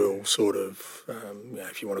atmosphere. It's a real sort of,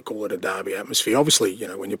 if you want to call it a derby atmosphere. Obviously,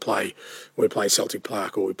 when we play Celtic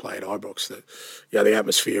Park or we play at Ibrox, the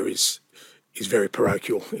atmosphere is very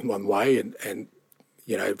parochial in one way, and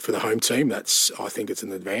for the home team, I think it's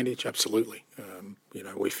an advantage. Absolutely.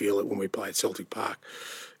 We feel it when we play at Celtic Park.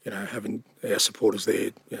 Having our supporters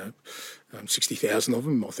there, 60,000 of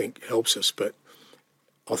them, I think helps us. But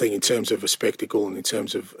I think in terms of a spectacle and in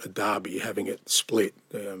terms of a derby, having it split,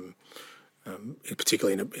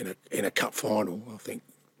 particularly in a cup final, I think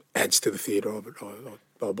adds to the theatre of it.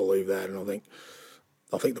 I believe that, and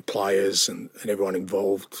I think the players and everyone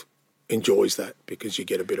involved enjoys that because you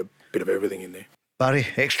get a bit of everything in there. Barry,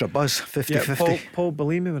 extra buzz, 50-50. Paul,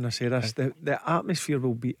 believe me when I say this, the atmosphere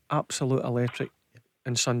will be absolute electric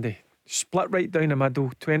on Sunday. Split right down the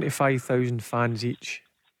middle, 25,000 fans each.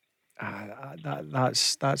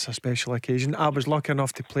 That's a special occasion. I was lucky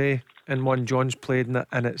enough to play in one. John's played in it,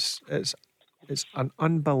 and it's an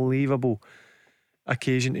unbelievable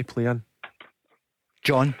occasion to play in.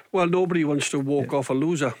 John? Well, nobody wants to walk off a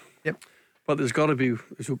loser. Yep. But there's got to be,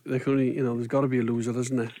 there's got to be a loser,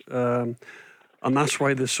 isn't there? And that's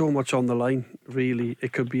why there's so much on the line, really.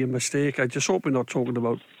 It could be a mistake. I just hope we're not talking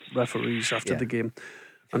about referees after the game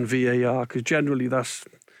and VAR, because generally that's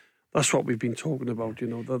what we've been talking about.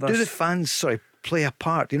 Do the fans, play a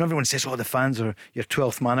part? Everyone says, the fans are your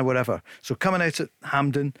 12th man or whatever. So coming out at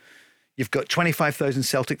Hampden, you've got 25,000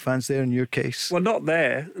 Celtic fans there in your case. Well, not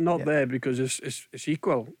there because it's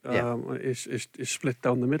equal. It's split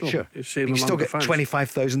down the middle. Sure. It's you still get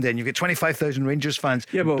 25,000 then. You get 25,000 Rangers fans.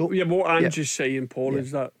 Yeah, but what Ange is saying, Paul,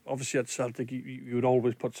 is that obviously at Celtic you would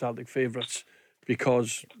always put Celtic favourites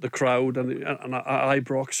because the crowd and at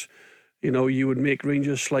Ibrox, you would make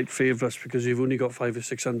Rangers slight favourites because you've only got 500 or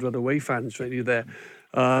 600 away fans right there.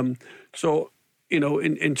 So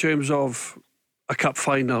in terms of a cup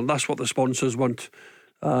final, that's what the sponsors want.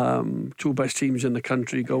 Two best teams in the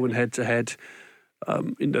country going head to head.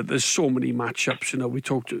 There's so many matchups. We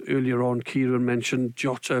talked earlier on. Kieran mentioned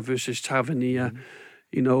Jota versus Tavernier.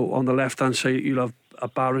 On the left hand side you'll have a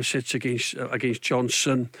Barisic against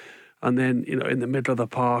Johnson, and then in the middle of the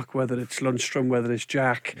park, whether it's Lundstrom, whether it's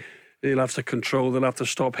Jack, they'll have to control. They'll have to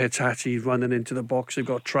stop Hitati running into the box. They've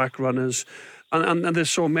got track runners, and there's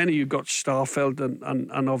so many. You've got Starfelt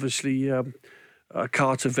and obviously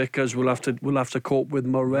Carter Vickers will have to cope with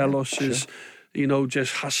Morelos. Just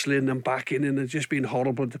hustling and backing in and just being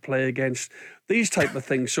horrible to play against. These type of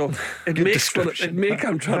things. So I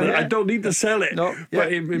don't need to sell it,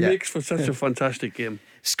 but it makes for such a fantastic game.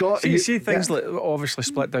 Scott, you see things like obviously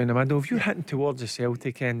split down the middle. If you're hitting towards the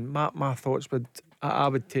Celtic end, my thoughts I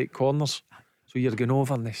would take corners. So you're going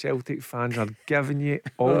over and the Celtic fans are giving you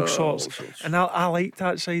all sorts. And I like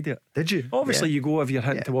that side of it. Did you? Obviously you go if you're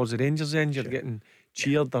hitting towards the Rangers end, you're getting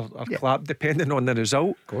cheered or clapped depending on the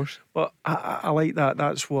result. Of course. But I like that.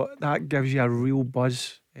 That gives you a real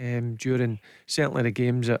buzz during certainly the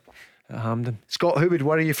games at Hampden. Scott, who would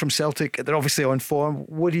worry you from Celtic? They're obviously on form.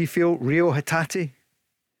 What do you feel? Rio, Hitati?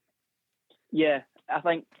 Yeah, I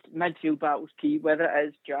think midfield battle's key, whether it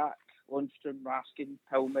is Jack, Lundstrom, Raskin,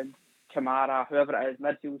 Pillman, Kamara, whoever it is,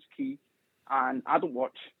 midfield's key. And I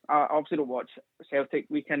obviously don't watch Celtic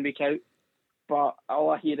week in, week out, but all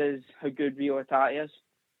I hear is how good Rio Hitati is.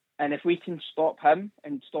 And if we can stop him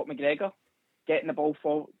and stop McGregor getting the ball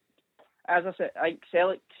forward, as I said, I think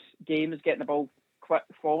Celtic's game is getting the ball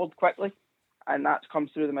forward quickly, and that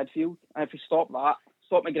comes through the midfield. And if we stop that,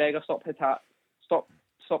 stop McGregor, stop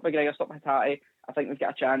McGregor, stop Hitati, I think we've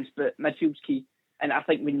got a chance. But midfield's key, and I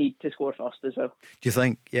think we need to score first as well. Do you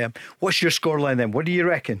think? Yeah. What's your scoreline then? What do you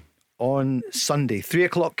reckon on Sunday? 3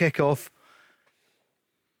 o'clock kickoff.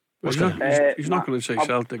 He's not going to say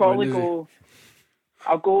Celtic.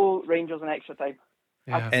 I'll go Rangers in extra time.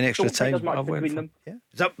 Yeah. In extra time. There's much between them. Yeah.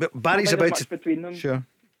 Is that Barry's about to between them? Sure.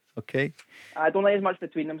 Okay. I don't think there's much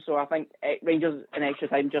between them, so I think Rangers in extra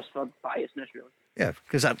time just for biasness, really. Yeah,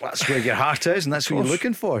 because that's where your heart is, and that's what you're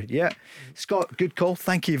looking for. Yeah. Scott, good call.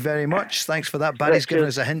 Thank you very much. Thanks for that. Barry's given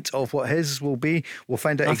us a hint of what his will be. We'll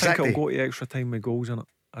find out exactly. I think I'll go to extra time with goals in it.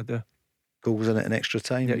 I do. Goals in it in extra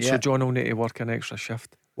time. Yeah, so John will need to work an extra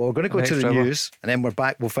shift. Well, we're going to go to the news, and then we're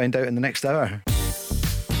back. We'll find out in the next hour.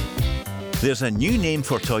 There's a new name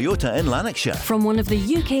for Toyota in Lanarkshire. From one of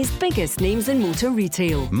the UK's biggest names in motor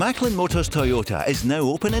retail. Macklin Motors Toyota is now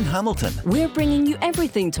open in Hamilton. We're bringing you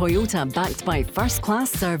everything Toyota, backed by first-class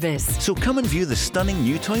service. So come and view the stunning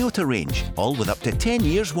new Toyota range, all with up to 10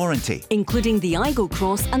 years warranty. Including the Igo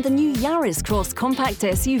Cross and the new Yaris Cross compact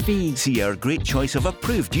SUV. See our great choice of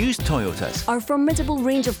approved used Toyotas. Our formidable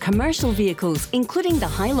range of commercial vehicles, including the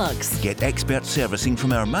Hilux. Get expert servicing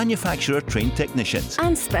from our manufacturer-trained technicians.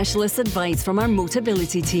 And specialist advice from our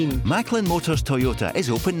Motability team. Macklin Motors Toyota is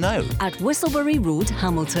open now at Whistlebury Road,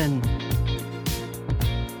 Hamilton.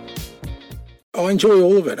 I enjoy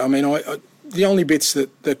all of it. I mean, the only bits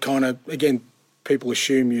that kind of, again, people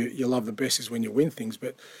assume you love the best is when you win things,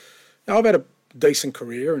 but I've had a decent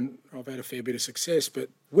career and I've had a fair bit of success, but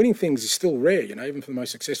winning things is still rare, even for the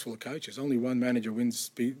most successful of coaches. Only one manager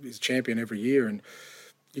is champion every year, and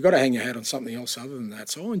you've got to hang your hat on something else other than that.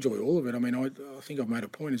 So I enjoy all of it. I mean, I think I've made a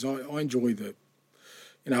point, is I enjoy the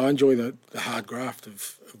hard graft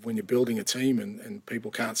of when you're building a team and people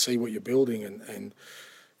can't see what you're building and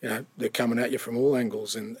they're coming at you from all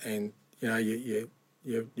angles and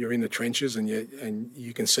you're in the trenches and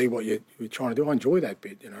you can see what you're trying to do. I enjoy that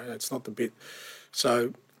bit. That's not the bit.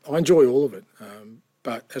 So I enjoy all of it.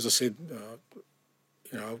 But as I said,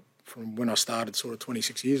 from when I started sort of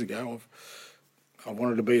 26 years ago, I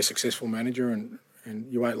wanted to be a successful manager, and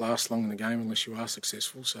you won't last long in the game unless you are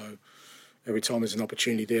successful. So every time there's an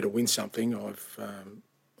opportunity there to win something, I've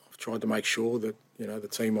tried to make sure that the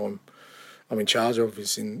team I'm in charge of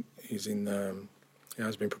has been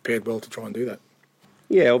prepared well to try and do that.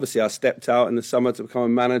 Yeah, obviously I stepped out in the summer to become a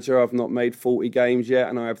manager. I've not made 40 games yet,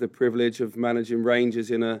 and I have the privilege of managing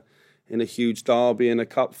Rangers in a huge derby in a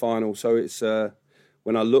cup final. So it's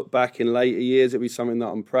when I look back in later years, it'll be something that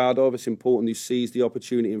I'm proud of. It's important you seize the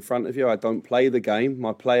opportunity in front of you. I don't play the game.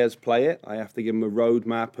 My players play it. I have to give them a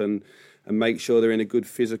roadmap and make sure they're in a good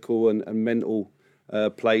physical and mental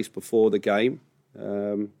place before the game.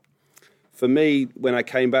 For me, when I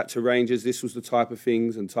came back to Rangers, this was the type of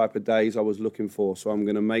things and type of days I was looking for. So I'm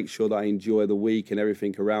going to make sure that I enjoy the week and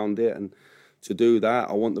everything around it. And to do that,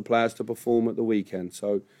 I want the players to perform at the weekend.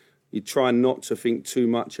 So you try not to think too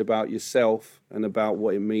much about yourself and about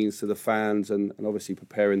what it means to the fans, and obviously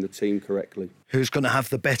preparing the team correctly. Who's going to have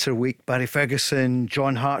the better week? Barry Ferguson,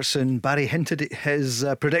 John Hartson. Barry hinted at his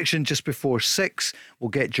prediction just before 6. We'll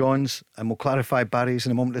get John's and we'll clarify Barry's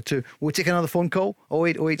in a moment or two. We'll take another phone call.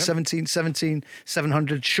 0808 17 17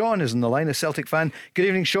 700. Sean is on the line, a Celtic fan. Good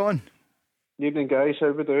evening, Sean. Evening, guys. How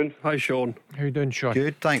are we doing? Hi, Sean. How you doing, Sean?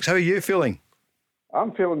 Good, thanks. How are you feeling?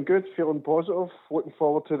 I'm feeling good, feeling positive. Looking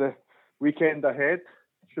forward to the weekend ahead.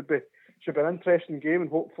 Should be an interesting game, and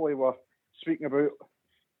hopefully we're speaking about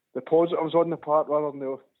the positives on the part rather than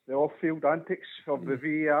the off-field antics of the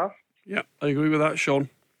VAR. Yeah, I agree with that, Sean.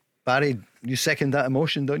 Barry, you second that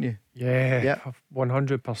emotion, don't you? Yeah,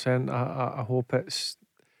 100%. I hope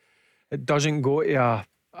it doesn't go to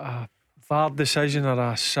a VAR decision or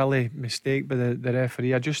a silly mistake by the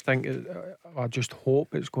referee. I just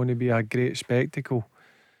hope it's going to be a great spectacle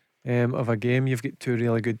of a game. You've got two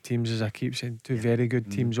really good teams, as I keep saying, two very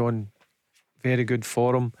good teams on very good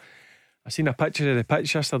form. I seen a picture of the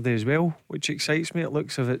pitch yesterday as well, which excites me. It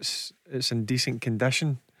looks as if it's in decent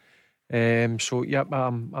condition. So yep,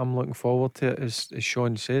 I'm looking forward to it, as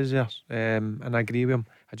Sean says there, and I agree with him.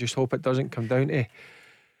 I just hope it doesn't come down to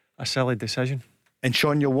a silly decision. And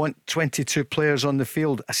Sean, you'll want 22 players on the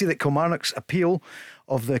field. I see that Kilmarnock's appeal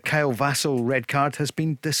of the Kyle Vassell red card has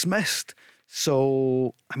been dismissed.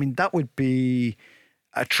 So, I mean, that would be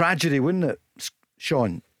a tragedy, wouldn't it,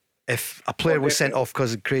 Sean, if a player was sent off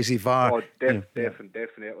because of crazy VAR?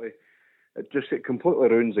 Definitely. It completely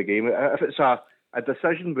ruins the game. If it's a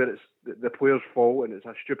decision where it's the player's fault and it's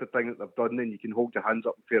a stupid thing that they've done, then you can hold your hands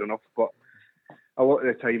up, fair enough. But a lot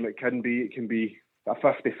of the time it can be a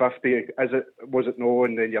 50-50. Was it no?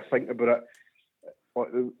 And then you're thinking about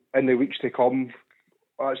it in the weeks to come.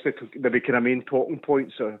 That's the kind of main talking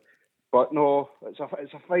points. But no, it's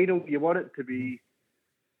a final. You want it to be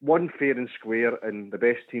one fair and square, and the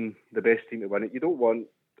best team to win it. You don't want,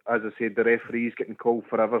 as I said, the referees getting called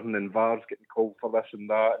for everything and VARs getting called for this and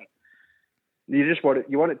that. And you just want it.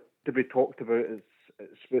 You want it to be talked about as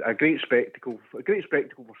a great spectacle. A great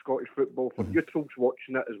spectacle for Scottish football, for neutrals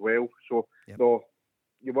watching it as well. So no,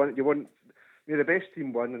 you want the best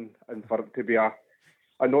team win, and for it to be a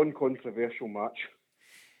non-controversial match.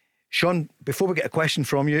 Sean, before we get a question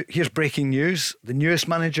from you, here's breaking news. The newest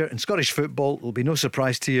manager in Scottish football will be no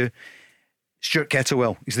surprise to you. Stuart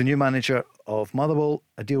Kettlewell. He's the new manager of Motherwell,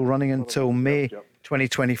 a deal running until May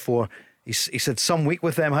 2024. He's had some week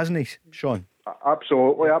with them, hasn't he, Sean?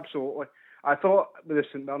 Absolutely. I thought with the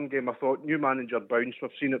St Mirren game, new manager bounce.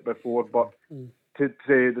 We've seen it before, but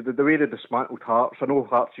the way they dismantled Hearts, I know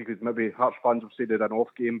Hearts fans have said they had an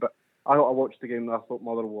off game, but I watched the game and I thought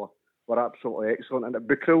Motherwell were absolutely excellent, and it'd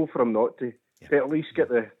be cruel for them not to at least get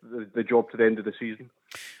the job to the end of the season.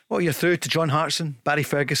 Well, you're through to John Hartson, Barry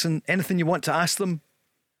Ferguson. Anything you want to ask them?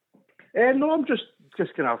 No, I'm just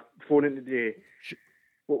kind of phoning today.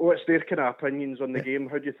 What's their kind of opinions on the game?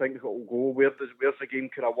 How do you think it'll go? Where's the game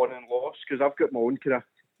kind of won and lost? Because I've got my own kind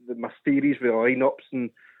of my theories with the lineups and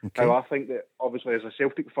how I think that, obviously as a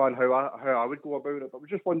Celtic fan, how I would go about it. But we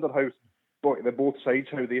just wonder how both sides,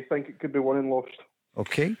 how they think it could be won and lost.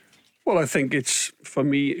 Okay. Well, I think for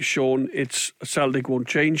me, Sean, Celtic won't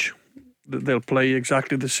change. They'll play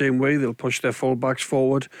exactly the same way. They'll push their fullbacks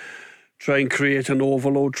forward, try and create an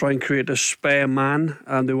overload, try and create a spare man,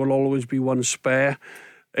 and there will always be one spare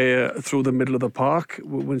through the middle of the park.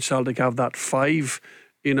 When Celtic have that 5,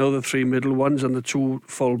 the 3 middle ones and the 2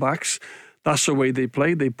 fullbacks, that's the way they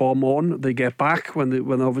play. They bomb on, they get back when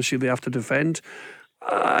obviously they have to defend.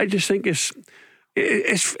 I just think it's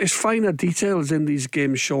finer details in these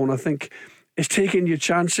games, Sean. I think it's taking your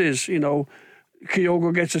chances.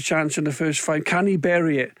 Kyogo gets a chance in the first 5. Can he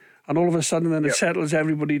bury it? And all of a sudden then it settles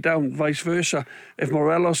everybody down. Vice versa. If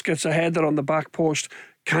Morelos gets a header on the back post,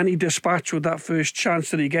 can he dispatch with that first chance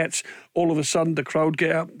that he gets? All of a sudden the crowd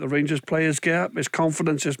get up, the Rangers players get up, his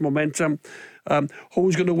confidence, his momentum.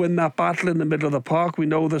 Who's going to win that battle in the middle of the park? We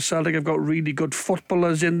know the Celtic have got really good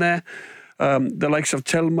footballers in there. The likes of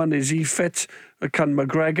Tillman, is he fit? Can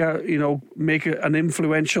McGregor, make an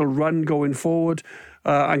influential run going forward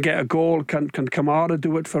and get a goal? Can Kamara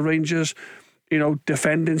do it for Rangers?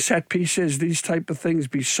 Defending set pieces, these type of things,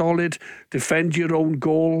 be solid, defend your own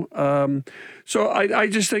goal. So I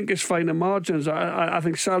just think it's finer margins. I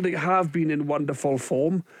think Celtic have been in wonderful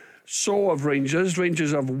form. So have Rangers.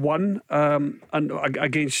 Rangers have won and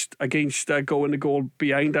against going the goal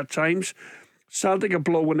behind at times. Celtic are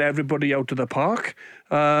blowing everybody out of the park.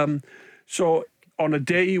 So on a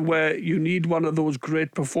day where you need one of those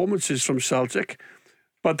great performances from Celtic,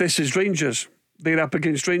 but this is Rangers. They're up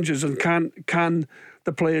against Rangers, and can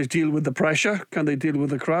the players deal with the pressure? Can they deal with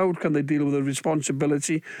the crowd? Can they deal with the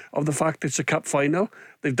responsibility of the fact it's a cup final?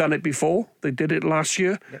 They've done it before. They did it last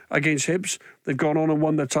year against Hibs. They've gone on and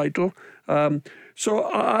won the title. So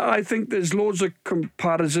I think there's loads of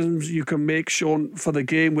comparisons you can make, Sean, for the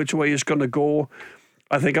game, which way it's going to go.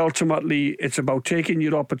 I think ultimately it's about taking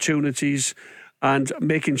your opportunities and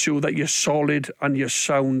making sure that you're solid and you're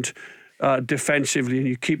sound defensively and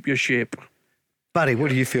you keep your shape. Barry, what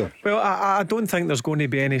do you feel? Well, I don't think there's going to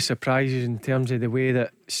be any surprises in terms of the way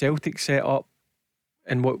that Celtic set up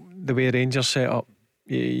and the way Rangers set up.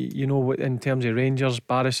 You know, in terms of Rangers,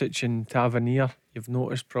 Barisic and Tavernier, you've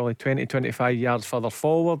noticed probably 20-25 yards further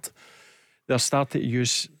forward, they're starting to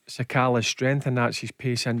use Sakala's strength, and that's his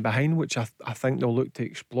pace in behind, which I think they'll look to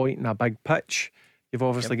exploit in a big pitch. You've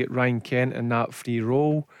obviously got Ryan Kent in that free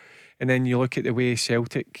role, and then you look at the way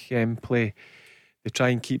Celtic play. They try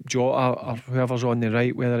and keep Jota or whoever's on the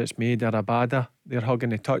right, whether it's Maid or Abada, they're hugging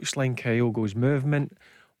the touchline. Kyogo's movement,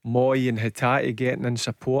 Moy and Hatate getting in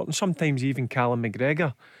support, and sometimes even Callum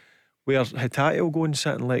McGregor, where Hatate will go and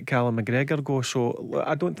sit and let Callum McGregor go. So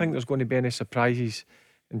I don't think there's going to be any surprises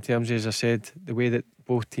in terms of, as I said, the way that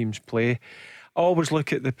both teams play. I always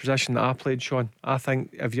look at the position that I played, Sean. I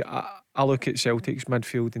think I look at Celtic's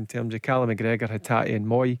midfield in terms of Callum McGregor, Hatate and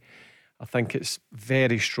Moy. I think it's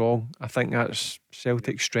very strong. I think that's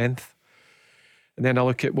Celtic's strength. And then I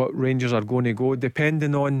look at what Rangers are going to go,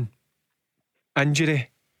 depending on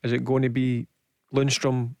injury. Is it going to be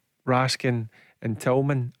Lundstrom, Raskin and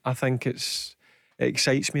Tillman? I think it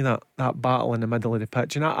excites me, that battle in the middle of the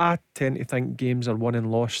pitch. And I tend to think games are won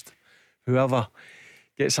and lost. Whoever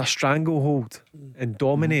gets a stranglehold and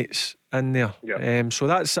dominates in there. So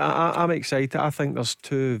that's I'm excited. I think there's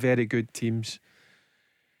two very good teams,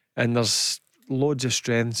 and there's loads of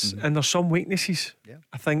strengths, and there's some weaknesses.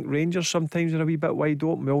 I think Rangers sometimes are a wee bit wide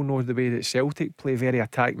open. We all know the way that Celtic play, very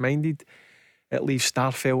attack minded. It leaves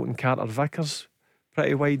Starfelt and Carter Vickers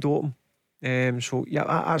pretty wide open. So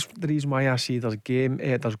that's the reason why I see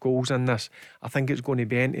there's goals in this. I think it's going to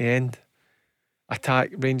be end to end.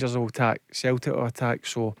 Attack, Rangers will attack, Celtic will attack.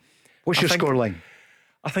 So what's your scoreline?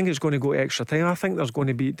 I think it's going to go extra time. I think there's going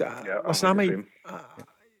to be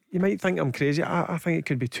you might think I'm crazy. I think it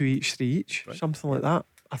could be 2 each, 3 each, something like that.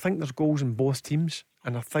 I think there's goals in both teams,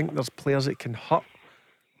 and I think there's players that can hurt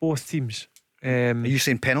both teams. Are you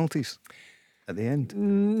saying penalties at the end?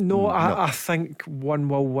 No, I think one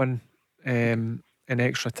will win in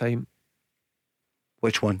extra time.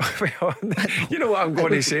 Which one? Well, you know what I'm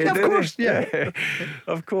going to say. Of course,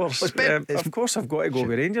 of course. Of course, I've got to go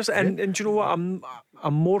with Rangers. And do you know what?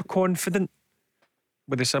 I'm more confident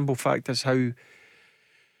with the simple fact is how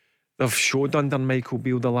they've showed under Michael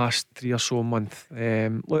Beale the last 3 or so months.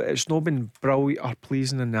 Look, it's not been brilliant or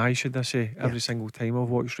pleasing in the eye, should I say, every single time I've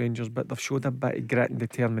watched Rangers, but they've showed a bit of grit and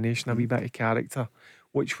determination, a wee bit of character,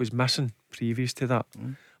 which was missing previous to that.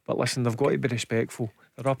 But listen, they've got to be respectful.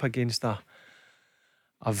 They're up against a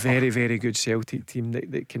very, very good Celtic team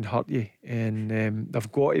that can hurt you, and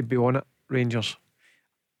they've got to be on it, Rangers.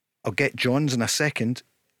 I'll get John's in a second.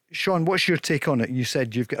 Sean, what's your take on it? You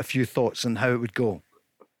said you've got a few thoughts on how it would go.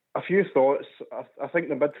 A few thoughts. I think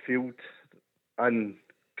the midfield and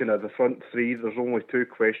kind of the front three, there's only 2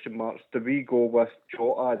 question marks. Do we go with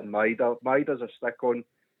Jota and Maida? Maida's a stick on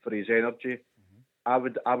for his energy. I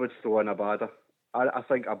would throw in Abada. I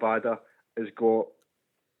think Abada has got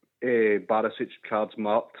Barisic cards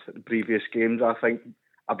marked in the previous games. I think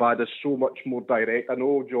Abada's so much more direct. I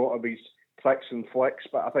know Jota with his tricks and flicks,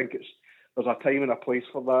 but I think there's a time and a place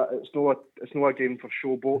for that. It's not a game for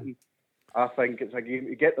showboating. I think it's a game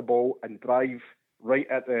to get the ball and drive right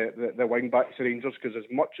at the wing backs of Rangers, because as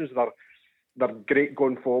much as they're great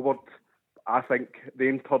going forward, I think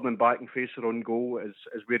them turning back and face their own goal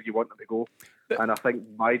is where you want them to go. And I think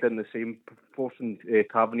Maida in the same, forcing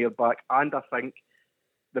Tavernier back. And I think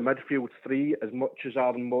the midfield three, as much as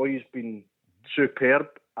Aaron Moy's been superb,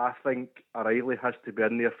 I think O'Reilly has to be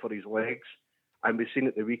in there for his legs. And we've seen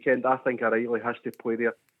at the weekend, I think O'Reilly has to play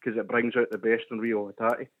there because it brings out the best in Rio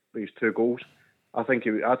Hatate with his 2 goals. I think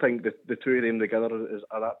the two of them together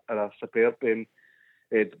are a superb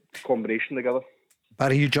combination together.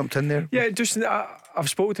 Barry, you jumped in there. Yeah, just I've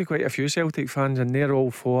spoken to quite a few Celtic fans, and they're all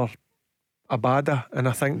for Abada, and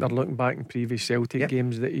I think they're looking back in previous Celtic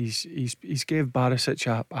games that he's gave Barisic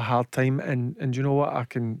a hard time, and you know what, I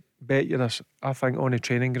can bet you this, I think on the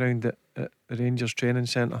training ground at the Rangers training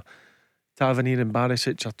centre, Tavernier and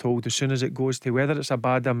Barisic are told as soon as it goes to whether it's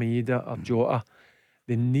Abada, Maida or Jota,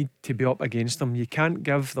 they need to be up against them. You can't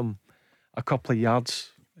give them a couple of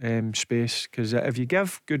yards space, because if you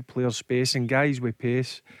give good players space and guys with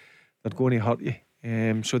pace, they're going to hurt you.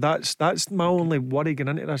 So that's my only worry going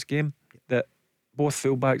into this game, that both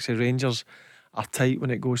fullbacks of Rangers are tight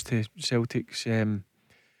when it goes to Celtic's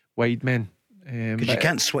wide men. Because you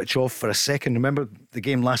can't switch off for a second. Remember the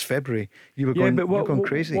game last February? You were going, going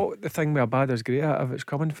crazy. What the thing with Abada's great at, if it's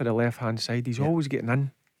coming for the left hand side, he's always getting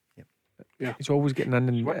in. Yeah, he's always getting in.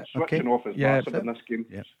 And switching off is massive in this game.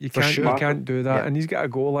 You can't do that, and he's got a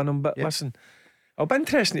goal in him. But listen, it'll be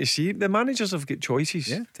interesting to see. The managers have got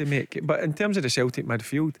choices to make. But in terms of the Celtic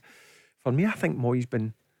midfield, for me, I think Moy's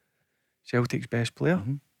been Celtic's best player.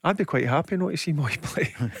 I'd be quite happy not to see Moy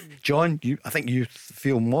play. John, I think you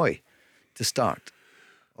feel Moy to start.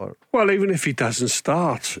 Well, even if he doesn't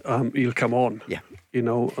start, he'll come on. Yeah. You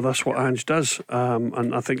know, that's what Ange does.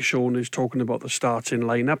 And I think Sean is talking about the starting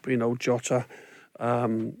lineup. You know, Jota,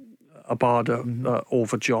 Abada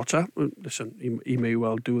over Jota. Listen, he may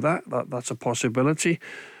well do that. That's a possibility.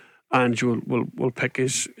 Ange will pick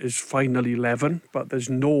his final 11, but there's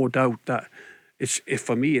no doubt that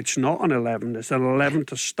for me it's not an 11. It's an 11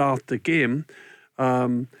 to start the game.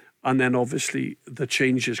 And then obviously the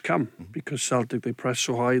changes come because Celtic, they press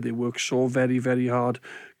so high, they work so very, very hard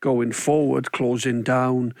going forward, closing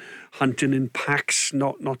down, hunting in packs,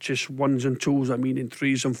 not just ones and twos, I mean in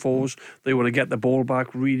threes and fours. They want to get the ball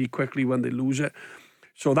back really quickly when they lose it.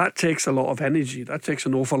 So that takes a lot of energy. That takes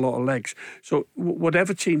an awful lot of legs. So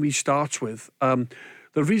whatever team he starts with, the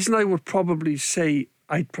reason I would probably say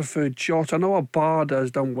I'd prefer Jota, I know Abada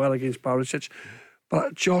has done well against Barisic,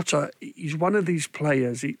 but Jota, he's one of these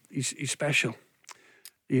players. He's special.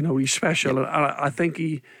 You know, he's special, and I think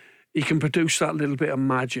he can produce that little bit of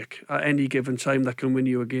magic at any given time that can win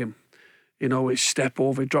you a game. You know, his step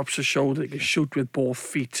over, he drops the shoulder, he can shoot with both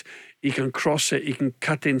feet, he can cross it, he can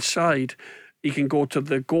cut inside, he can go to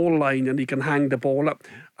the goal line, and he can hang the ball up.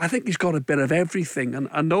 I think he's got a bit of everything, and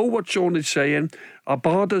I know what Sean is saying.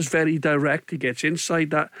 Abada's very direct. He gets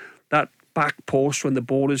inside that back post when the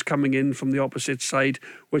ball is coming in from the opposite side,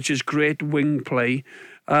 which is great wing play.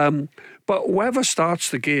 But whoever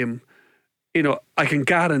starts the game, you know, I can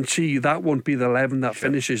guarantee that won't be the 11 that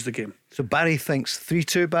finishes the game. So Barry thinks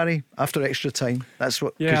 3-2, Barry, after extra time. That's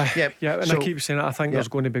what. Yeah. And so, I keep saying it. I think there's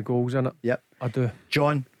going to be goals in it. Yep, I do.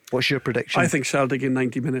 John, what's your prediction? I think Celtic in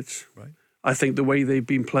 90 minutes. Right. I think the way they've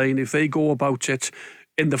been playing, if they go about it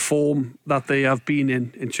in the form that they have been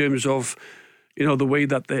in terms of, you know, the way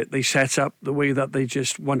that they set up, the way that they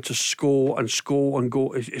just want to score and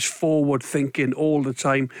go is forward thinking all the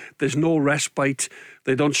time. There's no respite.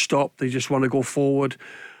 They don't stop. They just want to go forward.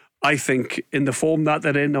 I think in the form that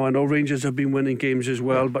they're in now, I know Rangers have been winning games as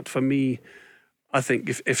well, but for me, I think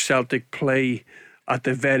if Celtic play at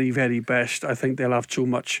the very, very best, I think they'll have too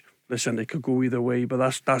much. Listen, they could go either way, but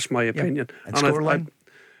that's my opinion. And scoreline?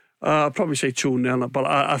 I'll probably say 2-0, but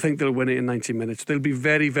I think they'll win it in 90 minutes. They'll be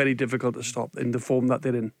very, very difficult to stop in the form that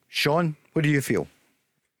they're in. Sean, what do you feel?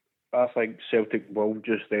 I think Celtic will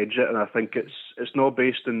just edge it, and I think it's not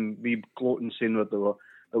based on me gloating saying that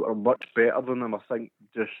they were much better than them. I think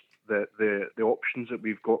just the options that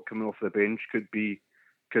we've got coming off the bench could be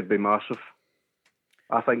massive.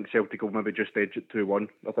 I think Celtic will maybe just edge it 2-1.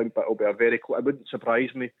 I think that'll be a very close. It wouldn't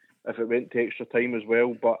surprise me if it went to extra time as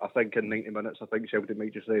well, but I think in 90 minutes, I think Celtic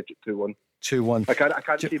might just edge it 2-1. 2-1. I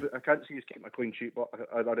can't see us keeping a clean sheet, but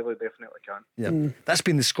I really definitely can. Yeah, that's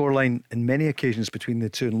been the scoreline in many occasions between the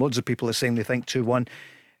two, and loads of people are saying they think 2-1.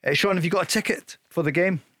 Sean, have you got a ticket for the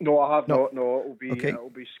game? No, I have not. No, it'll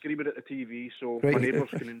be screaming at the TV, so Great. My neighbours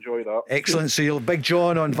can enjoy that. Excellent. So you'll have Big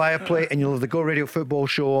John on Viaplay, and you'll have the Go Radio Football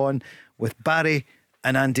Show on with Barry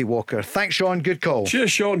and Andy Walker. Thanks, Sean. Good call.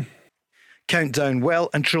 Cheers, Sean. Countdown well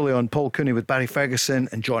and truly on Paul Cooney with Barry Ferguson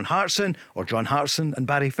and John Hartson, or John Hartson and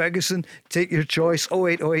Barry Ferguson. Take your choice.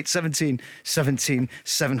 0808 17 17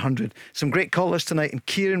 700. Some great callers tonight, and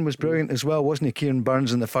Kieran was brilliant as well, wasn't he? Kieran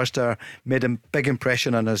Burns in the first hour made a big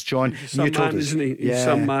impression on us, John. He's some man, isn't he? He's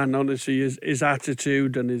some man, honestly. His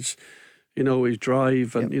attitude and his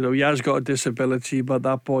drive, and he has got a disability, but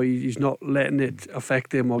that boy, he's not letting it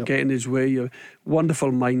affect him or get in his way. A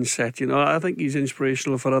wonderful mindset. I think he's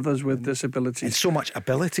inspirational for others with disabilities. And so much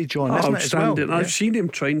ability, John, isn't it, as well? Outstanding. I've seen him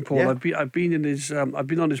train, Paul. Yeah. I've been in his I've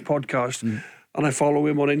been on his podcast, and I follow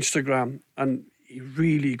him on Instagram, and he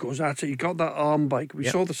really goes at it. He got that arm bike. We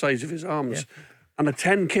saw the size of his arms, and a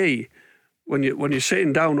 10k when you're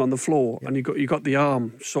sitting down on the floor and you got the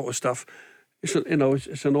arm sort of stuff.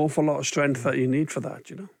 It's an awful lot of strength that you need for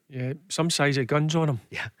that, Yeah, some size of guns on him.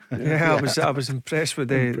 Yeah. I was impressed with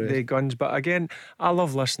the guns. But again, I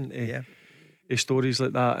love listening to stories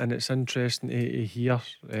like that, and it's interesting to hear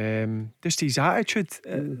just his attitude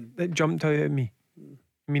that jumped out at me.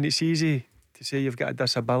 I mean, it's easy to say you've got a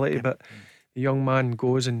disability, but the young man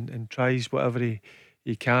goes and tries whatever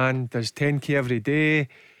he can, does 10k every day.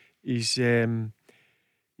 He's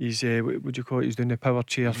what would you call it? He's doing the power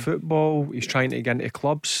chair football. He's trying to get into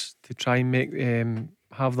clubs to try and make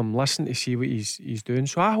have them listen to see what he's doing.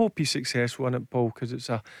 So I hope he's successful in it, Paul, because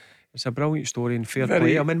it's a brilliant story and fair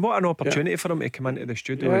play. I mean, what an opportunity for him to come into the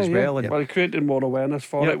studio as well. And well, creating more awareness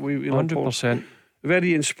for it. 100%.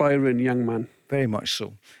 Very inspiring young man. Very much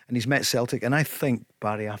so. And he's met Celtic, and I think,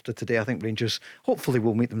 Barry, after today, I think Rangers hopefully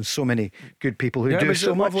will meet them. So many good people who do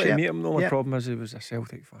so much. To meet him. The only problem is he was a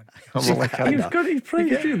Celtic fan. He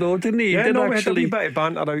praised you though, didn't he? Yeah, He did we had actually. a wee bit of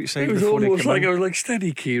banter outside. It was before almost he came like in. I was like,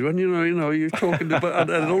 steady, Kieran. You know, you're talking about,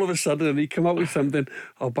 and all of a sudden he came out with something.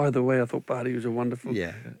 Oh, by the way, I thought Barry was a wonderful.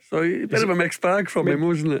 Yeah. So a bit of a mixed bag from him,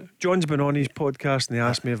 wasn't it? John's been on his podcast and he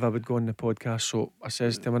asked me if I would go on the podcast. So I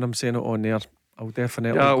says to him, when I'm saying it on there, I'll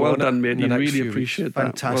definitely Yeah, go well on done, it mate. in You the next really few appreciate weeks. that.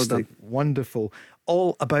 Fantastic, Well wonderful,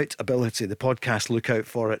 all about ability. The podcast, look out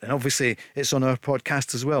for it, and obviously it's on our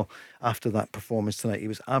podcast as well. After that performance tonight, he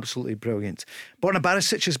was absolutely brilliant. Borna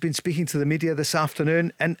Barisic has been speaking to the media this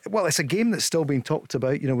afternoon, and well, it's a game that's still being talked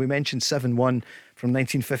about. You know, we mentioned 7-1 from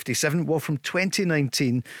 1957. Well, from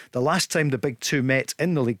 2019, the last time the big two met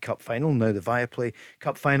in the League Cup final, now the Viaplay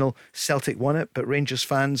Cup final, Celtic won it, but Rangers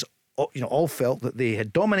fans all felt that they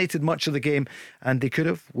had dominated much of the game and they could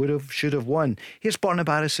have, would have, should have won. Here's Borna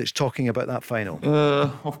Barisic talking about that final.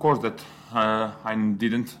 Of course that I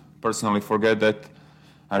didn't personally forget that.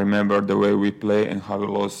 I remember the way we play and how we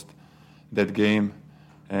lost that game,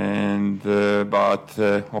 and but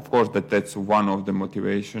of course that's one of the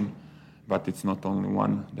motivation, but it's not only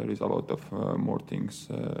one. There is a lot of more things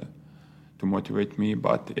to motivate me,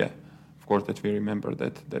 but yeah, of course that we remember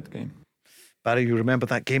that game. Barry, you remember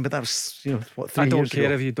that game, but that was, 3 years ago. I don't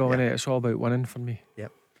care if you dominate, it's all about winning for me.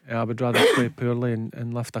 Yep. I would rather play poorly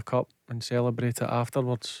and lift a cup and celebrate it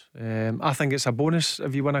afterwards. I think it's a bonus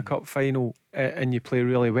if you win a cup final and you play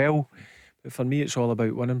really well, but for me it's all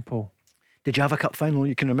about winning, Paul. Did you have a cup final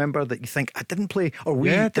you can remember that you think I didn't play, or we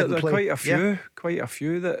didn't play? Quite a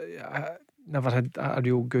few that never had a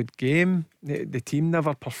real good game. The team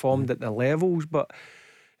never performed at the levels, but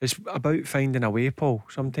it's about finding a way, Paul.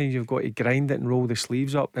 Sometimes you've got to grind it and roll the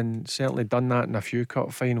sleeves up, and certainly done that in a few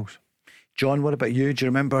cup finals. John, what about you? Do you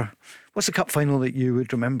remember, what's a cup final that you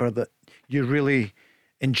would remember that you really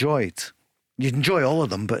enjoyed? You'd enjoy all of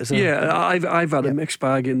them, but is there... Yeah, I've had a mixed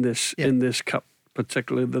bag in this cup,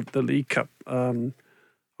 particularly the League Cup. A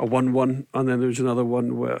 1-1, and then there was another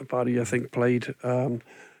one where Barry, I think, played, and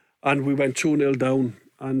we went 2-0 down.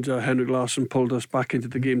 And Henrik Larsson pulled us back into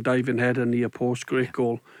the game, diving header near post, great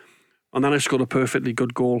goal. And then I scored a perfectly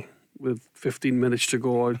good goal with 15 minutes to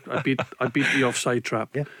go. I beat the offside trap.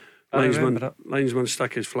 Yeah, Linesman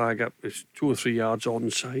stuck his flag up. It's 2 or 3 yards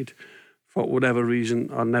onside. For whatever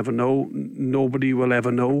reason, I'll never know. Nobody will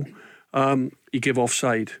ever know. He gave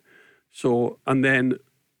offside. So, and then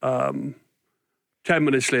 10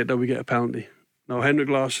 minutes later, we get a penalty. Now, Henrik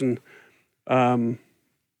Larsson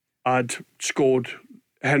had scored.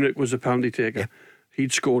 Henrik was the penalty taker. Yeah.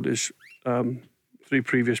 He'd scored his 3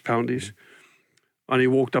 previous penalties, and he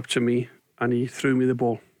walked up to me and he threw me the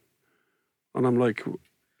ball, and I'm like,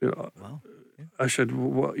 wow. I said,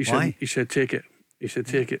 what? Why? He said, take it. He said,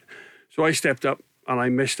 take it. So I stepped up and I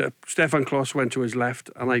missed it. Stefan Klos went to his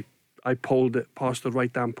left, and I pulled it past the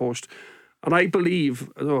right hand post. And I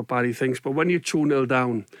believe, I don't know what Barry thinks, but when you're 2-0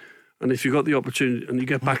 down, and if you got the opportunity and you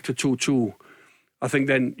get back to 2-2. I think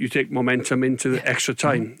then you take momentum into the extra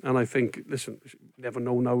time. And I think, listen, never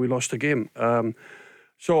know now, we lost the game.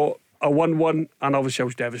 So a 1-1, and obviously I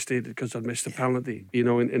was devastated because I'd missed the penalty.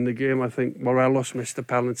 In the game, I think Morelos missed the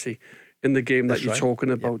penalty in the game that you're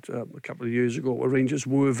talking about a couple of years ago, where Rangers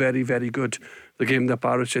were very, very good. The game that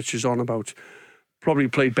Barisic is on about. Probably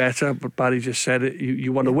played better, but Barry just said it.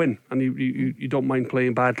 You want to win, and you don't mind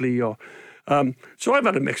playing badly or... So I've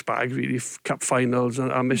had a mixed bag, really. Cup finals,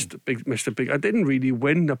 and I missed a big. I didn't really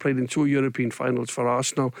win. I played in 2 European finals for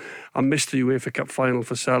Arsenal. I missed the UEFA Cup final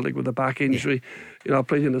for Celtic with a back injury. I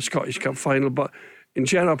played in the Scottish Cup final, but in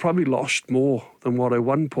general, I probably lost more than what I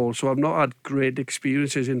won, Paul. So I've not had great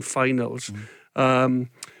experiences in finals. But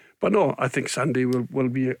no, I think Sunday will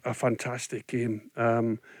be a fantastic game.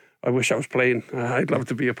 I wish I was playing. I'd love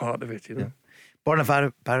to be a part of it. Yeah.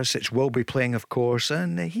 Borna Barisic will be playing, of course,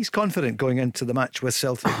 and he's confident going into the match with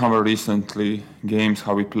Celtic. Our recently games,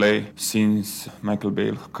 how we play since Michael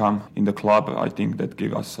Bale come in the club, I think that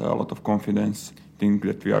give us a lot of confidence. I think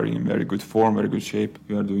that we are in very good form, very good shape.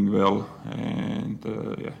 We are doing well, and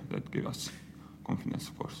that gives us confidence,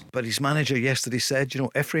 of course. But his manager yesterday said,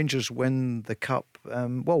 if Rangers win the cup,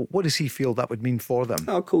 what does he feel that would mean for them?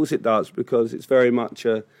 Of course it does, because it's very much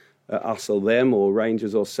a us or them or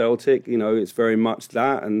Rangers or Celtic. You know, it's very much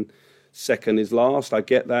that, and second is last. I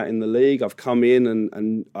get that in the league. I've come in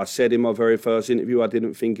and I said in my very first interview I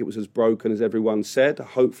didn't think it was as broken as everyone said.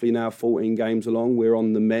 Hopefully now 14 games along, we're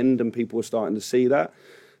on the mend and people are starting to see that.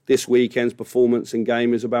 This weekend's performance and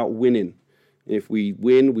game is about winning. If we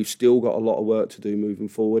win, we've still got a lot of work to do moving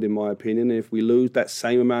forward, in my opinion. And if we lose, that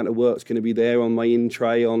same amount of work's going to be there on my in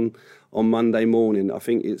tray on Monday morning. I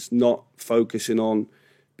think it's not focusing on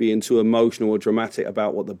being too emotional or dramatic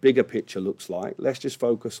about what the bigger picture looks like. Let's just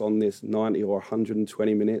focus on this 90 or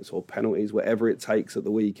 120 minutes or penalties, whatever it takes at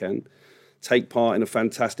the weekend. Take part in a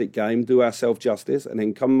fantastic game, do ourselves justice, and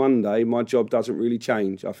then come Monday, my job doesn't really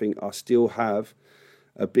change. I think I still have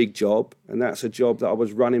a big job, and that's a job that I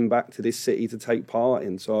was running back to this city to take part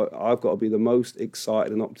in. So I've got to be the most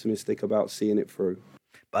excited and optimistic about seeing it through.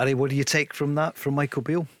 Barry, what do you take from that, from Michael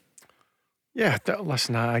Beale? Yeah,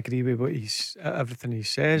 listen, I agree with what everything he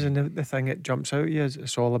says, and the thing that jumps out at you is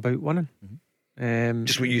it's all about winning.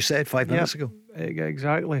 Just what you said 5 minutes ago.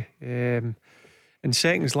 Exactly. And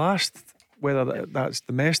seconds last, whether that's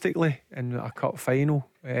domestically in a cup final,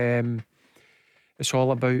 it's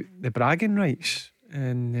all about the bragging rights,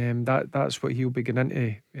 and that's what he'll be getting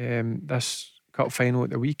into this cup final at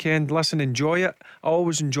the weekend. Listen, enjoy it. I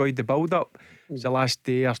always enjoyed the build up. The last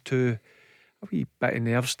day or two, a wee bit of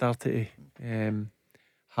nerves started to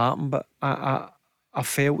happen, but I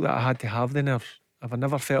felt that I had to have the nerves. If I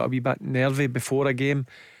never felt a wee bit nervy before a game,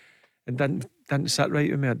 it didn't sit right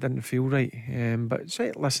with me. It didn't feel right. But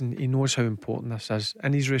listen, he knows how important this is,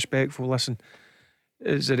 and he's respectful. Listen,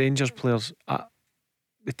 as the Rangers players,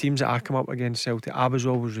 the teams that I come up against, Celtic, I was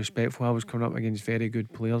always respectful. I was coming up against very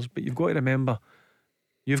good players, but you've got to remember,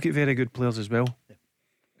 you've got very good players as well.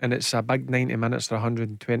 And it's a big 90 minutes or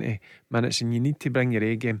 120 minutes, and you need to bring your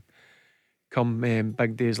A game come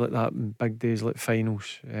big days like that and big days like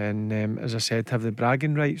finals. And as I said, have the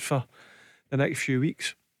bragging rights for the next few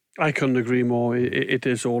weeks. I couldn't agree more. It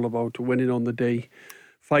is all about winning on the day.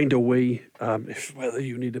 Find a way, whether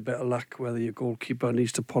you need a bit of luck, whether your goalkeeper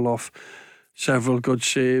needs to pull off several good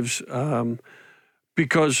saves.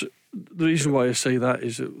 Because the reason why I say that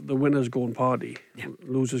is that the winners go and party,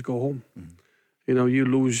 losers go home. You know, you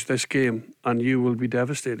lose this game and you will be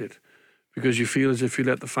devastated because you feel as if you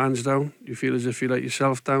let the fans down. You feel as if you let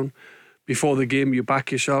yourself down. Before the game, you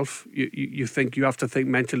back yourself. You think you have to think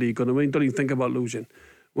mentally you're going to win. Don't even think about losing.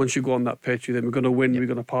 Once you go on that pitch, you think we're going to win, we're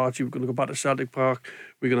going to party, we're going to go back to Celtic Park,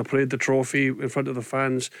 we're going to parade the trophy in front of the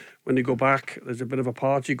fans. When you go back, there's a bit of a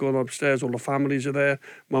party going on upstairs. All the families are there,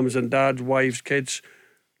 mums and dads, wives, kids.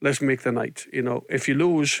 Let's make the night. You know, if you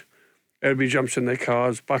lose, everybody jumps in their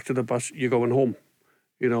cars, back to the bus, you're going home.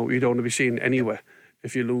 You know, you don't want to be seen anywhere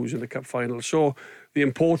if you lose in the cup final. So the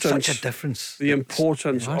importance, such a difference. The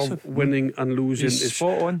importance of winning and losing is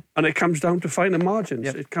spot on. And it comes down to finer margins.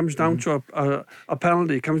 It comes down to a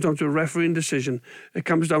penalty. It comes down to a refereeing decision. It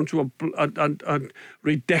comes down to a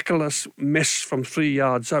ridiculous miss from 3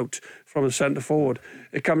 yards out from a centre forward.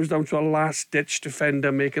 It comes down to a last ditch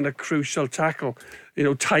defender making a crucial tackle, you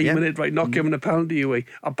know, timing it right, not giving a penalty away,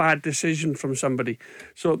 a bad decision from somebody.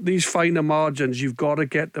 So these finer margins, you've got to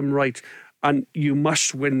get them right, and you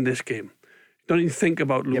must win this game. Don't even think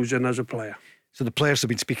about losing as a player. So the players have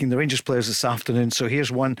been speaking, the Rangers players this afternoon. So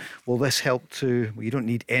here's one. Will this help to, well, you don't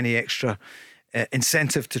need any extra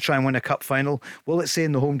incentive to try and win a cup final? Well, let's say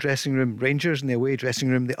in the home dressing room, Rangers, in the away dressing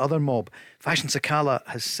room, the other mob. Fashion Sakala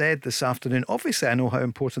has said this afternoon, obviously I know how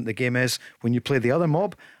important the game is when you play the other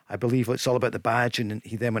mob. I believe it's all about the badge, and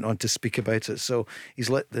he then went on to speak about it. So he's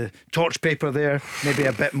lit the torch paper there, maybe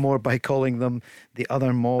a bit more by calling them the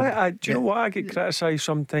other mob. Do you know what? I get criticised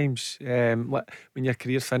sometimes like when your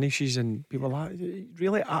career finishes and people are like,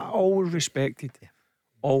 really? I always respected.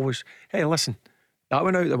 Always. Hey, listen, that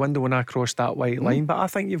went out the window when I crossed that white line, but I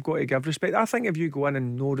think you've got to give respect. I think if you go in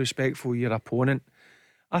and no respect for your opponent,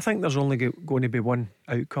 I think there's only going to be one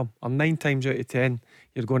outcome. Or 9 times out of 10,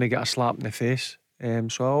 you're going to get a slap in the face.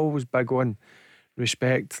 So I always big on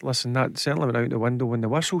respect. Listen, that certainly went out the window when the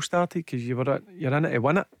whistle started, because you're in it to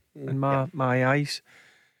win it in my eyes.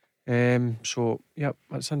 So yeah,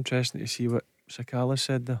 it's interesting to see what Sakala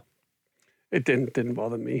said there. It didn't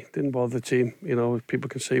bother me. Didn't bother the team. You know, people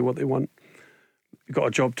can say what they want. You've got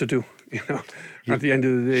a job to do. You know, at the end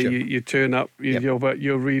of the day, you turn up.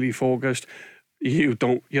 You're really focused. You're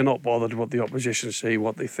not bothered what the opposition say,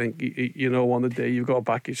 what they think. You know, on the day you've got to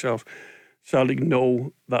back yourself. Celtic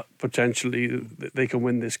know that potentially they can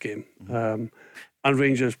win this game, and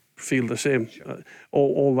Rangers feel the same.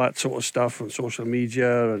 All that sort of stuff on social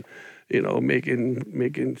media, and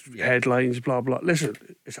making headlines, blah blah. Listen,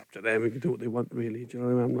 it's up to them. They can do what they want, really. Do you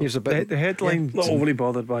know what I mean? Here's a bit. The headlines. Not overly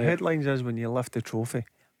bothered by headlines is when you lift the trophy.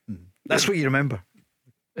 That's what you remember.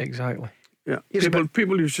 Exactly. Yeah.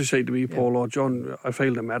 People used to say to me, Paul or John, I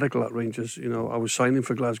failed a medical at Rangers. I was signing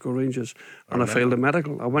for Glasgow Rangers, and I failed a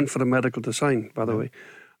medical. I went for the medical to sign, by the way,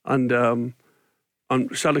 and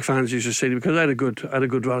Celtic fans used to say to me, because I had a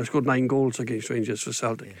good run. I scored 9 goals against Rangers for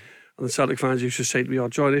Celtic. Yeah. And the Celtic fans used to say to me,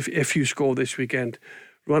 John, if you score this weekend,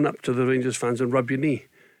 run up to the Rangers fans and rub your knee,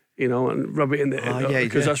 and rub it in there.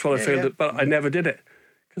 Because that's what I failed at. But I never did it,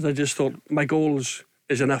 because I just thought my goals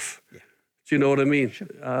is enough. Yeah. Do you know what I mean?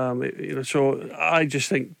 Sure. So I just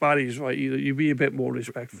think Barry's right. You be a bit more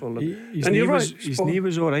respectful. His knee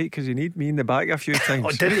was all right, because he needed me in the back a few times.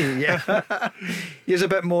 Oh, did he? Yeah. Here's a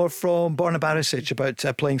bit more from Borna Barisic about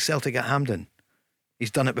playing Celtic at Hampden.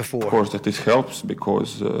 He's done it before. Of course, that it helps,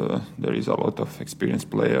 because there is a lot of experienced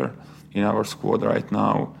player in our squad right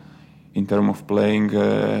now in terms of playing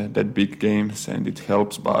that big games, and it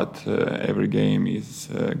helps. But every game is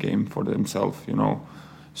a game for themselves,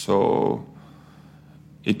 So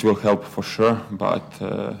it will help for sure, but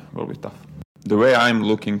will be tough. The way I'm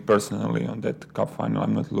looking personally on that cup final,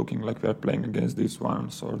 I'm not looking like we're playing against these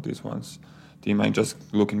ones or these ones team. I'm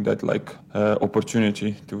just looking at like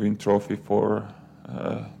opportunity to win trophy for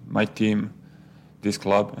my team, this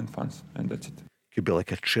club and fans, and that's it. Could be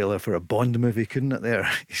like a trailer for a Bond movie, couldn't it there?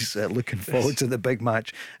 He's looking forward to the big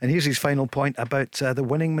match. And here's his final point about the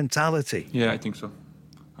winning mentality. Yeah, I think so,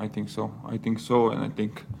 and I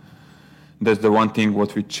think that's the one thing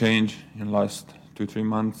what we changed in last 2-3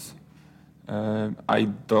 months. I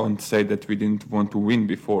don't say that we didn't want to win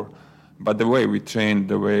before, but the way we train,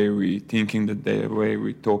 the way we thinking, the way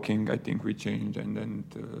we talking, I think we changed, and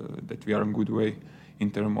that we are in a good way in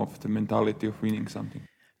terms of the mentality of winning something.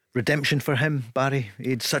 Redemption for him, Barry. He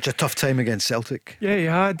had such a tough time against Celtic. Yeah, he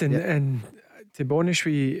had, and to be honest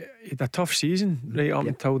with you, he had a tough season right up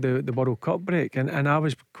until the World Cup break, and I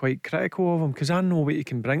was quite critical of him, because I know what he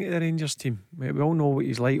can bring to the Rangers team. We all know what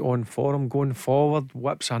he's like on form, going forward,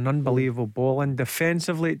 whips an unbelievable ball, and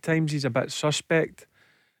defensively at times he's a bit suspect,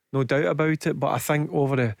 no doubt about it. But I think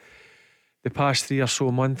over the past 3 or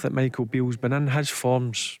so months that Michael Beale's been in, his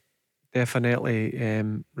form's definitely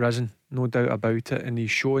risen, no doubt about it, and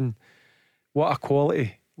he's shown what a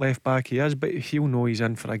quality left back he is. But he'll know he's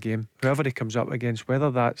in for a game, whoever he comes up against,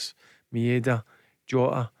 whether that's Maeda,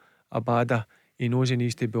 Jota, Abada. He knows he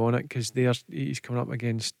needs to be on it, because he's coming up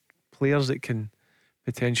against players that can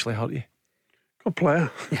potentially hurt you. Good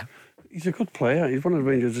player. Yeah, he's a good player. He's one of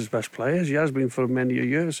Rangers' best players. He has been for many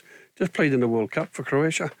years. Just played in the World Cup for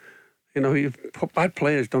Croatia. Bad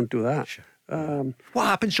players don't do that. Sure. What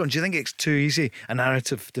happens, John? Do you think it's too easy? A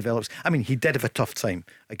narrative develops. I mean, he did have a tough time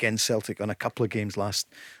against Celtic on a couple of games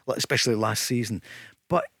especially last season.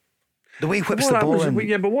 But the way he whips the ball in.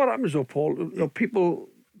 Yeah, but what happens though, Paul? People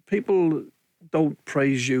don't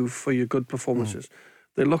praise you for your good performances.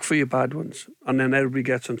 They look for your bad ones, and then everybody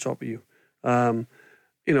gets on top of you.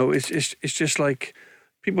 It's just like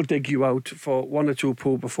people dig you out for 1 or 2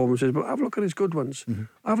 poor performances, but have a look at his good ones.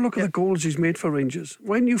 Have a look at the goals he's made for Rangers.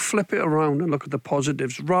 When you flip it around and look at the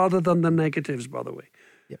positives rather than the negatives, by the way.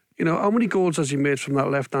 How many goals has he made from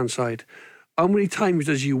that left-hand side? How many times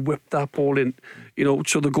does he whip that ball in,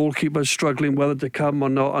 so the goalkeeper's struggling whether to come or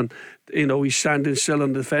not, and, he's standing still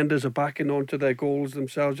and the defenders are backing onto their goals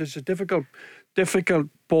themselves. It's a difficult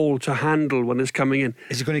ball to handle when it's coming in.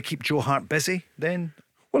 Is he going to keep Joe Hart busy then?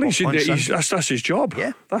 Well, that's his job.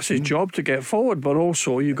 Yeah, that's his job to get forward. But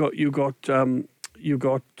also, you got Tavernier.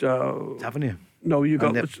 No, you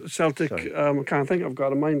got Celtic. I can't think. I've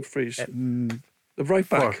got a mind freeze. The right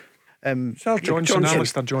back. Celtic.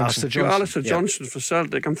 Alistair Johnson for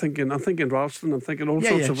Celtic. I'm thinking Ralston. I'm thinking all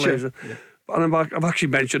sorts of players. Sure. Yeah. And I've actually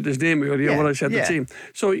mentioned his name earlier when I said the team.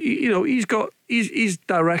 So he's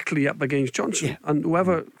directly up against Johnson, and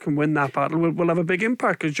whoever can win that battle will have a big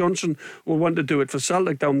impact, because Johnson will want to do it for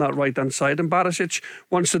Celtic down that right hand side, and Barisic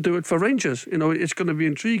wants to do it for Rangers. It's going to be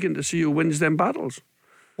intriguing to see who wins them battles.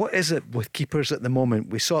 What is it with keepers at the moment?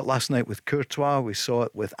 We saw it last night with Courtois, we saw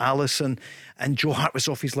it with Alisson, and Joe Hart was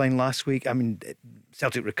off his line last week. I mean,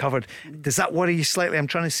 Celtic recovered. Does that worry you slightly? I'm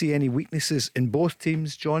trying to see any weaknesses in both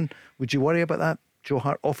teams, John. Would you worry about that? Joe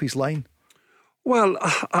Hart off his line? Well,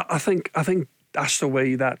 I think that's the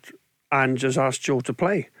way that Ange has asked Joe to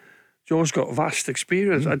play. Joe's got vast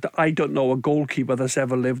experience. I don't know a goalkeeper that's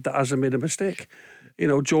ever lived that hasn't made a mistake.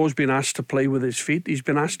 Joe's been asked to play with his feet. He's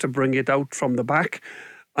been asked to bring it out from the back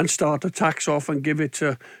and start attacks off and give it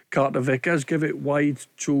to Carter Vickers, give it wide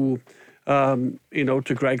to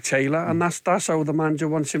Greg Taylor, and that's how the manager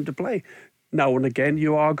wants him to play. now and again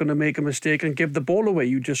you are going to make a mistake and give the ball away.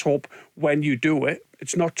 You just hope when you do it,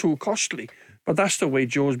 it's not too costly. But that's the way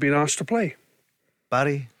Joe's been asked to play.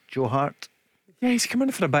 Barry, Joe Hart. Yeah, he's come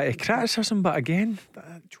in for a bit of criticism, but again,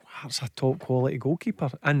 Joe Hart's a top quality goalkeeper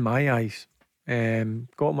in my eyes. Got him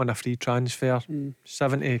on a free transfer,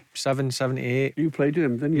 77, 78. You played with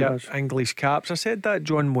him, didn't you? Yeah, English caps. I said that,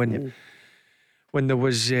 John, when there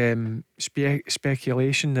was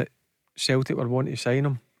speculation that Celtic were wanting to sign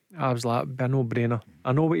him. I was like, be a no-brainer.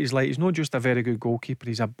 I know what he's like. He's not just a very good goalkeeper,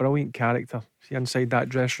 he's a brilliant character. See, inside that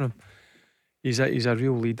dressing room, he's a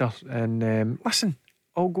real leader. And listen,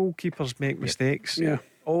 all goalkeepers make mistakes. Yeah.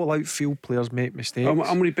 All outfield players make mistakes.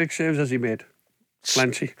 How many big saves has he made?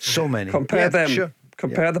 Plenty. So many. Compare them. Sure.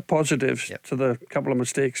 Compare the positives to the couple of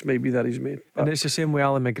mistakes maybe that he's made. And it's the same with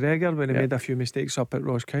Alan McGregor when he made a few mistakes up at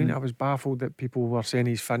Ross County. I was baffled that people were saying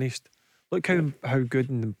he's finished. Look how good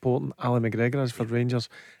and important Alan McGregor is for Rangers.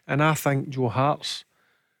 And I think Joe Hart's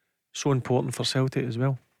so important for Celtic as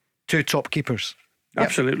well. Two top keepers.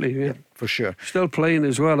 Absolutely, yeah. For sure. Still playing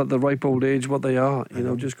as well at the ripe old age what they are.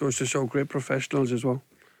 Just goes to show great professionals as well.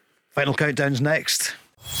 Final countdown's next.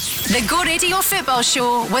 The Go Radio Football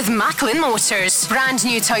Show with Macklin Motors. Brand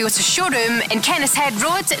new Toyota showroom in Kennishead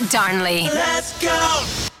Road, Darnley. Let's go!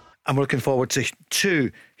 I'm looking forward to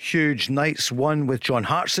two huge nights. One with John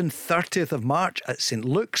Hartson, 30th of March at St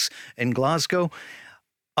Luke's in Glasgow.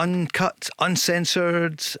 Uncut,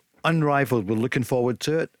 uncensored, unrivaled. We're looking forward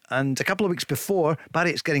to it. And a couple of weeks before,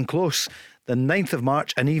 Barry, it's getting close, the 9th of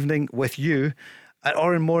March, an evening with you at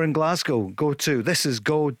Oranmore in Glasgow. Go to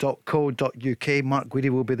thisisgo.co.uk. Mark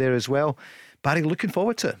Guidi will be there as well. Barry, looking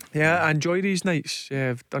forward to it. Yeah, I enjoy these nights.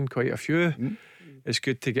 Yeah, I've done quite a few. It's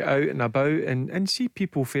good to get out and about and see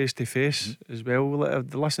people face to face as well.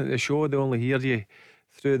 They listen to the show, they only hear you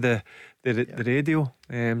through the radio.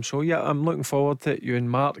 So yeah, I'm looking forward to it, you and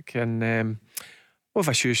Mark, and we'll have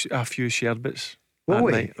a few sherbets that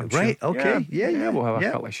night. Right, sure. Okay. Yeah, we'll have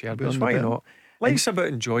a couple of sherbets. Why not? Life's about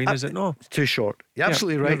enjoying, is it not? It's too short. You're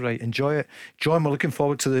absolutely right. You're right. Enjoy it. John, we're looking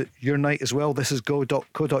forward to your night as well. This is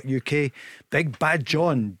go.co.uk. Big Bad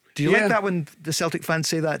John. Do you like that when the Celtic fans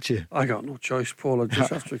say that to you? I got no choice, Paul. I just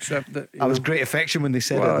have to accept it. That was great affection when they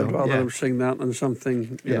said it, though. I'd rather them sing that than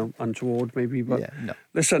something, untoward maybe. But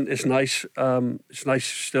listen, it's nice. It's nice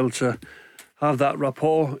still to have that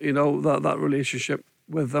rapport, that relationship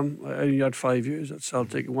with them. I only had 5 years at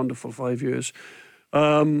Celtic, a wonderful 5 years.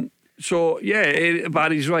 So,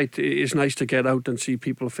 Barry's right. It's nice to get out and see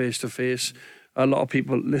people face to face. A lot of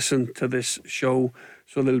people listen to this show,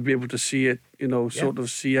 so they'll be able to see it, sort of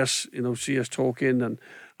see us talking and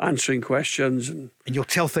answering questions. And you'll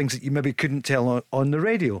tell things that you maybe couldn't tell on the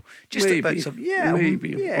radio. Just maybe.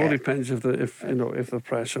 Maybe. It all depends if the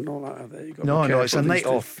press and all that are there. No, it's a night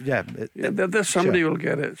off. Somebody will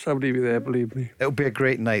get it. Somebody will be there, believe me. It'll be a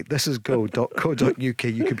great night. This is go.co.uk. You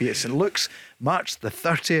could be at St Luke's, March the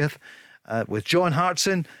 30th, with John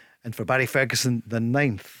Hartson. And for Barry Ferguson, the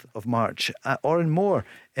 9th of March at Oranmore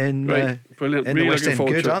in brilliant. In really the West End.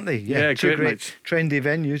 Good, aren't they? Yeah, two great nights. Trendy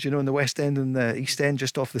venues, in the West End and the East End,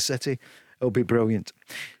 just off the city. It'll be brilliant.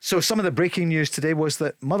 So some of the breaking news today was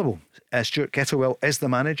that Motherwell, Stuart Kettlewell is the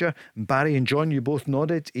manager. Barry and John, you both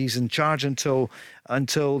nodded. He's in charge until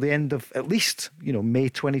the end of at least May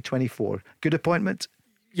 2024. Good appointment.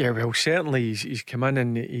 Yeah, well, certainly he's come in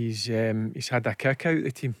and he's had a kick out of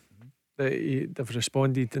the team. They've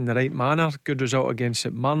responded in the right manner. Good result against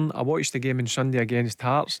St Mirren. I watched the game on Sunday against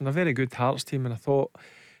Hearts, and a very good Hearts team, and I thought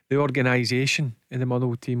the organisation in the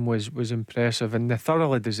Motherwell team was impressive, and they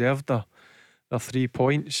thoroughly deserved their 3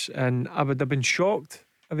 points. And I would have been shocked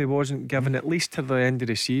if he wasn't given at least to the end of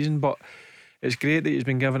the season, but it's great that he's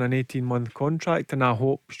been given an 18-month contract, and I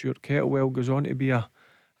hope Stuart Kettlewell goes on to be a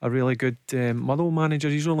really good Motherwell manager.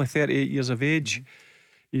 He's only 38 years of age.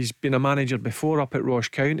 He's been a manager before up at Ross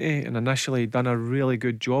County and initially done a really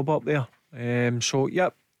good job up there.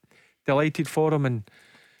 Delighted for him,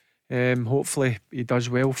 and hopefully he does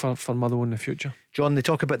well for Motherwell in the future. John, they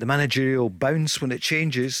talk about the managerial bounce when it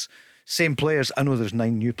changes. Same players. I know there's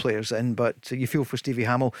 9 new players in, but you feel for Stevie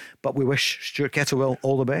Hamill. But we wish Stuart Kettlewell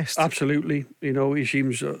all the best. Absolutely. He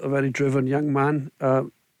seems a very driven young man.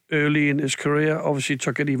 Early in his career, obviously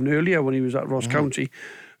took it even earlier when he was at Ross County.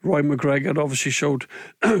 Roy McGregor obviously showed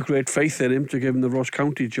great faith in him to give him the Ross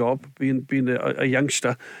County job, being a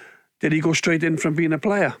youngster. Did he go straight in from being a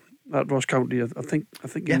player at Ross County? I think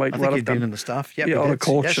he might well have done. Been in the staff, or a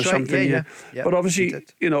coach or something. Yeah. But obviously,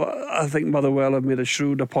 I think Motherwell have made a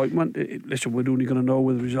shrewd appointment. Listen, we're only going to know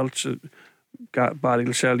with the results. Barry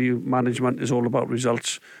will tell you, management is all about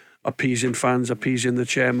results. Appeasing fans, appeasing the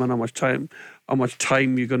chairman, how how much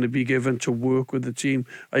time you're going to be given to work with the team.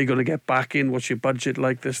 Are you going to get back in? What's your budget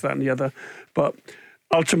like? This, that, and the other. But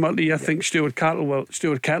ultimately, I think Stuart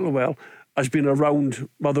Kettlewell has been around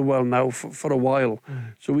Motherwell now for a while.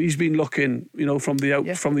 So he's been looking, from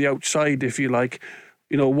the outside, if you like,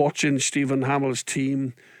 watching Stephen Hamill's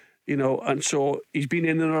team, and so he's been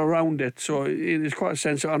in and around it. So it is quite a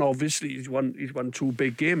sense, and obviously he's won 2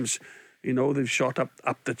 big games. They've shot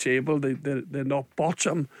up the table. They're not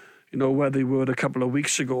bottom, where they were a couple of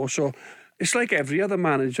weeks ago. So it's like every other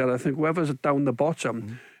manager. I think whoever's down the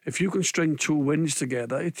bottom, if you can string 2 wins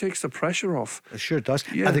together, it takes the pressure off. It sure does.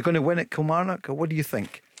 Yeah. Are they going to win at Kilmarnock, or what do you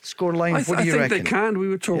think? Scoreline, what do you reckon? I think they can. We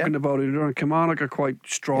were talking about it. Kilmarnock are quite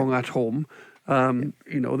strong at home.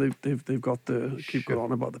 They've got keep going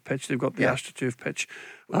on about the pitch. They've got the AstroTurf pitch,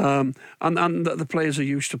 and the players are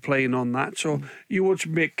used to playing on that. So you would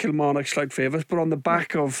make Kilmarnock slight favourites, but on the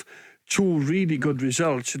back of 2 really good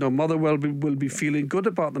results, Motherwell will be feeling good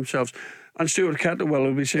about themselves. And Stuart Kettlewell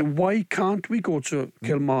will be saying, why can't we go to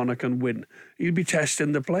Kilmarnock and win? He'll be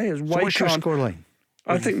testing the players. Why what's your scoreline?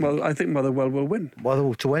 I think Motherwell will win.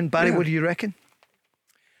 Motherwell to win. Barry, what do you reckon?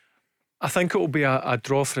 I think it will be a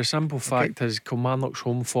draw for a simple fact is Kilmarnock's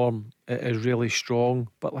home form is really strong.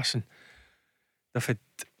 But listen, they've had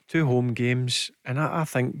 2 home games, and I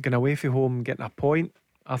think going away from home, getting a point,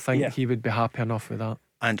 I think he would be happy enough with that.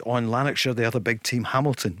 And on Lanarkshire, the other big team,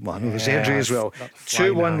 Hamilton. Well, I know there's Airdrie as well.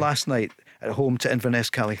 2-1 last night at home to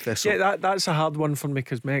Inverness Cally Thistle. Yeah, that's a hard one for me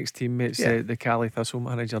because my ex-teammates, the Cally Thistle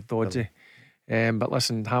manager, dodgy. But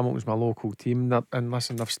listen, Hamilton's my local team, and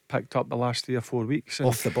listen, I've picked up the last 3 or 4 weeks.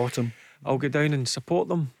 Off the bottom. I'll go down and support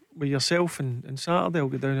them with yourself, and Saturday I'll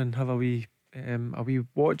go down and have a wee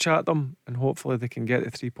watch at them, and hopefully they can get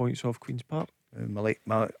the 3 points off Queen's Park.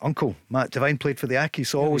 My uncle Matt Devine played for the Ackies,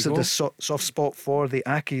 so always had this soft spot for the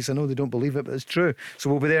Ackies. I know they don't believe it, but it's true. So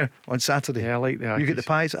we'll be there on Saturday. Yeah, I like the Ackies. You get the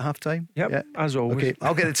pies at half time? Yep, as always. Okay,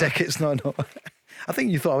 I'll get the tickets. No. I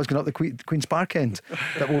think you thought I was going up the Queen's Park end.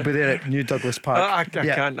 That we'll be there at New Douglas Park. I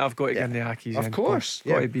can't. I've got to get in the Ackies. Of course,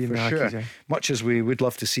 got to be in the Ackies. Sure. Much as we would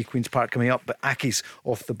love to see Queen's Park coming up, but Ackies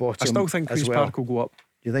off the bottom. I still think Queen's Park will go up.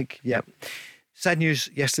 You think? Yeah. Sad news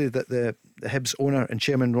yesterday that the Hibs owner and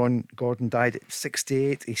chairman Ron Gordon died at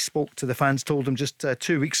 68. He spoke to the fans, told them just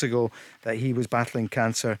 2 weeks ago that he was battling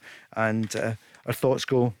cancer, and our thoughts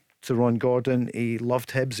go to Ron Gordon. He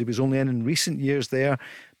loved Hibs. He was only in recent years there,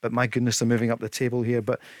 but my goodness, they're moving up the table here.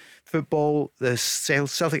 But football, the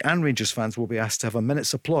Celtic and Rangers fans will be asked to have a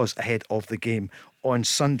minute's applause ahead of the game on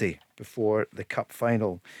Sunday before the cup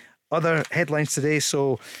final. Other headlines today.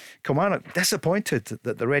 So Kilmarnock disappointed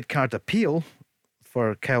that the red card appeal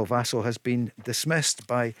for Kyle Vassell has been dismissed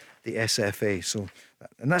by the SFA. So,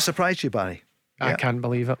 and that surprised you, Barry? I can't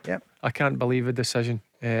believe it. Yeah, I can't believe the decision.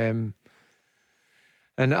 And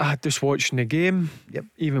I just watching the game,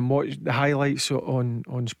 even watched the highlights on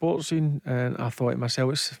Sportscene, and I thought to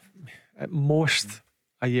myself, it's at most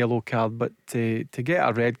a yellow card, but to get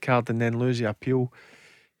a red card and then lose the appeal,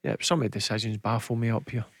 some of the decisions baffle me up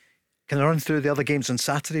here. Can I run through the other games on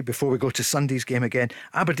Saturday before we go to Sunday's game again?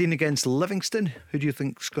 Aberdeen against Livingston. Who do you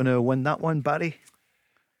think's going to win that one, Barry?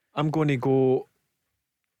 I'm going to go.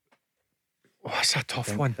 Oh, it's a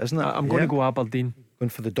tough one, isn't it? I'm going to go Aberdeen. Going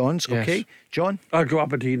for the Dons. Yes. Okay, John? I'll go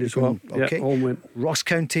Aberdeen as well. Okay. Home win. Ross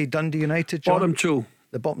County, Dundee United, John? Bottom 2.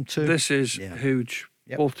 The bottom 2. This is huge.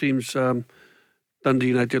 Both teams. Dundee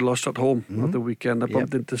United lost at home at the weekend. I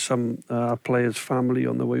bumped into some players' family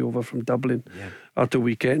on the way over from Dublin at the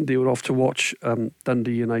weekend. They were off to watch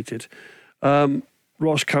Dundee United.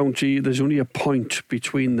 Ross County, there's only a point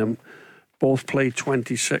between them. Both played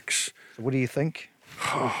 26. So what do you think?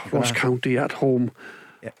 Ross County at home.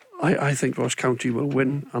 I think Ross County will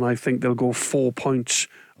win, and I think they'll go 4 points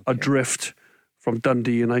adrift from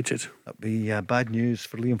Dundee United. That'd be bad news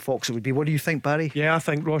for Liam Fox. It would be. What do you think, Barry? Yeah, I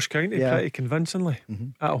think Ross County pretty convincingly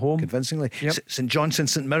at home. Convincingly. St Johnson,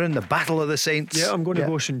 St Mirren, the Battle of the Saints. Yeah, I'm going to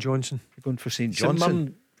go St Johnson. You're going for St Johnson. St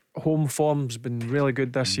Mirren home form's been really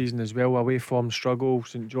good this season as well. Away form struggle.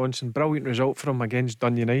 St Johnson, brilliant result for them against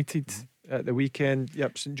Dundee United at the weekend.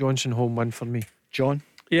 St Johnson home win for me. John?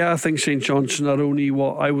 Yeah, I think St Johnson are only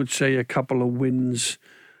what I would say a couple of wins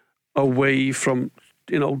away from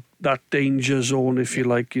that danger zone, if you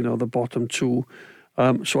like, the bottom 2.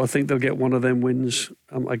 So I think they'll get one of them wins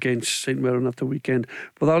against St Mirren at the weekend.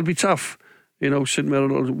 But that'll be tough. St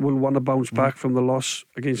Mirren will want to bounce back from the loss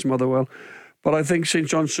against Motherwell. But I think St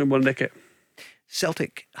Johnson will nick it.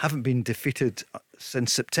 Celtic haven't been defeated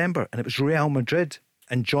since September, and it was Real Madrid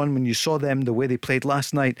and John, when you saw them, the way they played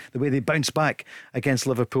last night, the way they bounced back against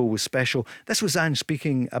Liverpool was special. This was Ange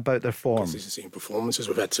speaking about their form. Consistency in performances.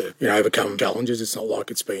 We've had to overcome challenges. It's not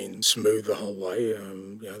like it's been smooth the whole way.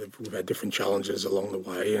 We've had different challenges along the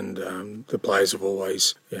way, and the players have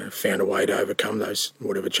always found a way to overcome those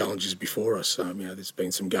whatever challenges before us. There's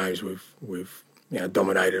been some games we've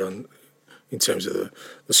dominated on in terms of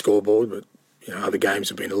the scoreboard, but other games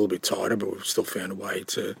have been a little bit tighter, but we've still found a way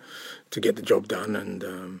to get the job done. And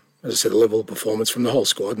as I said, the level of performance from the whole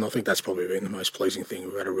squad, and I think that's probably been the most pleasing thing.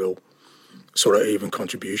 We've had a real sort of even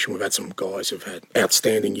contribution. We've had some guys who've had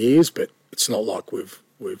outstanding years, but it's not like we've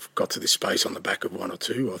got to this space on the back of one or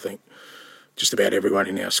two. I think just about everyone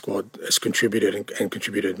in our squad has contributed and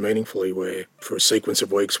contributed meaningfully, where for a sequence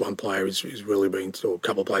of weeks one player has really been, or a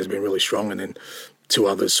couple of players have been really strong, and then two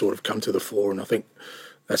others sort of come to the fore. And I think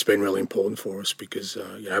that's been really important for us because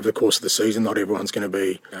over the course of the season, not everyone's going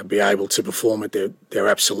to be able to perform at their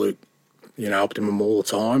absolute optimum all the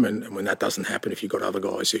time. And when that doesn't happen, if you've got other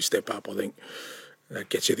guys who step up, I think that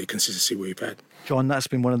gets you the consistency we've had. John, that's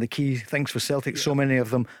been one of the key things for Celtic. So many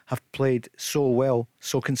of them have played so well,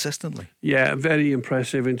 so consistently. Yeah, very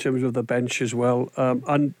impressive in terms of the bench as well.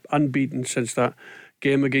 Unbeaten since that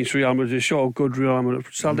game against Real Madrid. Sure, good Real Madrid.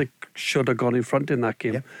 Celtic should have gone in front in that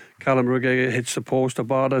game. Yep. Callum Ruggeri hits the post.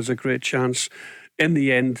 Abada has a great chance. In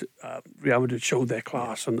the end, Real Madrid showed their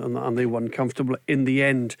class and they won comfortably in the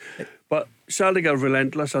end. But Celtic are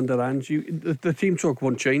relentless under Ange. The team talk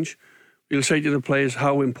won't change. You'll say to the players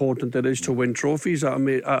how important it is to win trophies at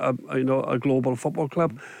a global football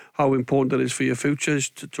club, how important it is for your futures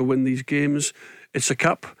to win these games. It's a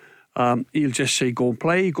cup. He'll just say go and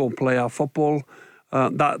play our football.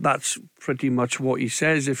 That's pretty much what he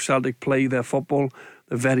says. If Celtic play their football,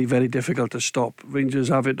 they're very, very difficult to stop. Rangers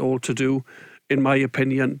have it all to do, in my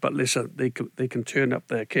opinion. But listen, they can turn up.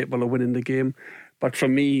 They're capable of winning the game. But for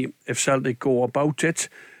me, if Celtic go about it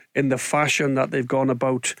in the fashion that they've gone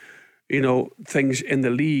about, things in the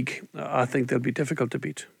league, I think they'll be difficult to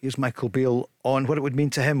beat. Here's Michael Beale on what it would mean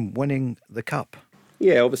to him winning the cup.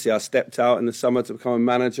 Yeah, obviously I stepped out in the summer to become a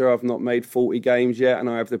manager. I've not made 40 games yet, and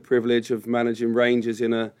I have the privilege of managing Rangers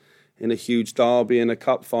in a huge derby in a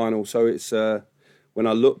cup final. So it's when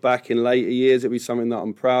I look back in later years, it'll be something that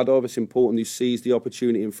I'm proud of. It's important you seize the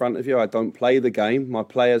opportunity in front of you. I don't play the game. My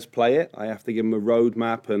players play it. I have to give them a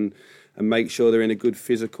roadmap and make sure they're in a good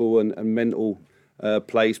physical and mental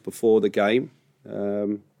place before the game.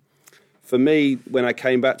 For me, when I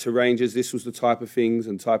came back to Rangers, this was the type of things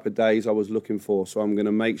and type of days I was looking for. So I'm going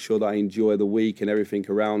to make sure that I enjoy the week and everything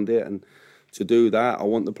around it. And to do that, I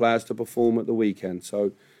want the players to perform at the weekend.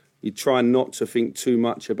 So you try not to think too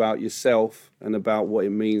much about yourself and about what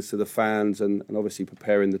it means to the fans and obviously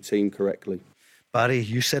preparing the team correctly. Barry,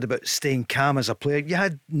 you said about staying calm as a player. You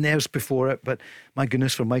had nerves before it, but my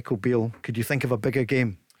goodness, for Michael Beale, could you think of a bigger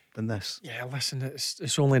game than this? Yeah, listen,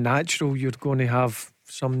 it's only natural you're going to have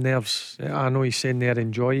some nerves. I know he's saying there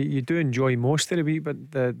enjoy it. You do enjoy most of the week,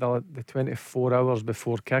 but the 24 hours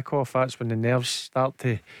before kick-off, that's when the nerves start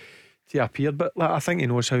to appear. But I think he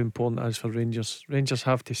knows how important it is for Rangers. Rangers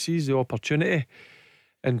have to seize the opportunity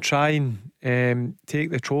and try and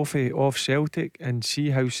take the trophy off Celtic and see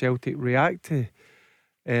how Celtic react to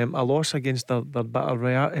a loss against their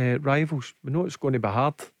bitter rivals. We know it's going to be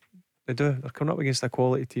hard. They do. They're coming up against a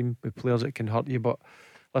quality team with players that can hurt you. But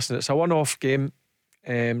listen, it's a one-off game.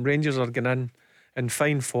 Rangers are going in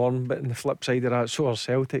fine form, but on the flip side of that, so are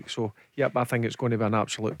Celtic. So yep, I think it's going to be an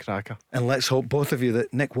absolute cracker. And let's hope, both of you,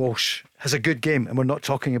 that Nick Walsh has a good game, and we're not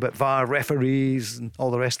talking about VAR, referees and all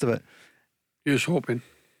the rest of it. Here's hoping.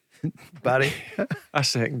 Barry, I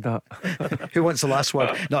second that. Who wants the last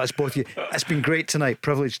word? No, it's both of you. It's been great tonight.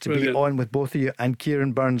 Privileged to be on with both of you, and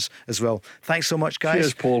Kieran Burns as well. Thanks so much, guys.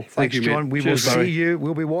 Cheers, Paul. Thanks, you, John. Mate. We Cheers, will Barry. see you.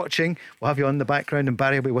 We'll be watching. We'll have you on the background, and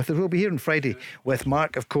Barry will be with us. We'll be here on Friday with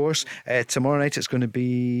Mark, of course. Tomorrow night it's going to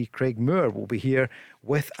be Craig Moore. We'll be here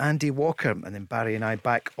with Andy Walker, and then Barry and I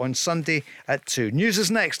back on Sunday at 2. News is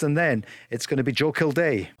next, and then it's going to be Joe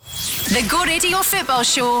Kildea. The Go Radio Football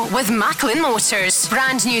Show with Macklin Motors.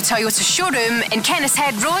 Brand new Toyota showroom in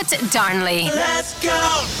Kennishead Road, Darnley. Let's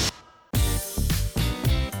go!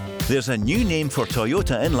 There's a new name for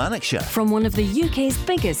Toyota in Lanarkshire. From one of the UK's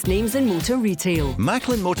biggest names in motor retail.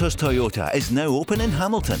 Macklin Motors Toyota is now open in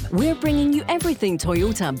Hamilton. We're bringing you everything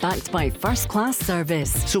Toyota, backed by first-class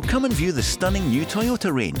service. So come and view the stunning new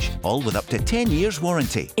Toyota range, all with up to 10 years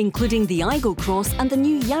warranty. Including the Igo Cross and the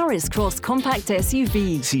new Yaris Cross compact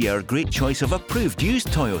SUV. See our great choice of approved used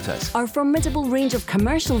Toyotas. Our formidable range of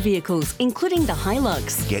commercial vehicles, including the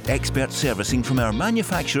Hilux. Get expert servicing from our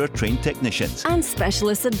manufacturer-trained technicians. And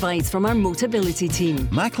specialist advice. advice from our Motability team.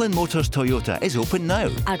 Macklin Motors Toyota is open now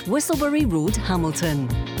at Whistlebury Road, Hamilton.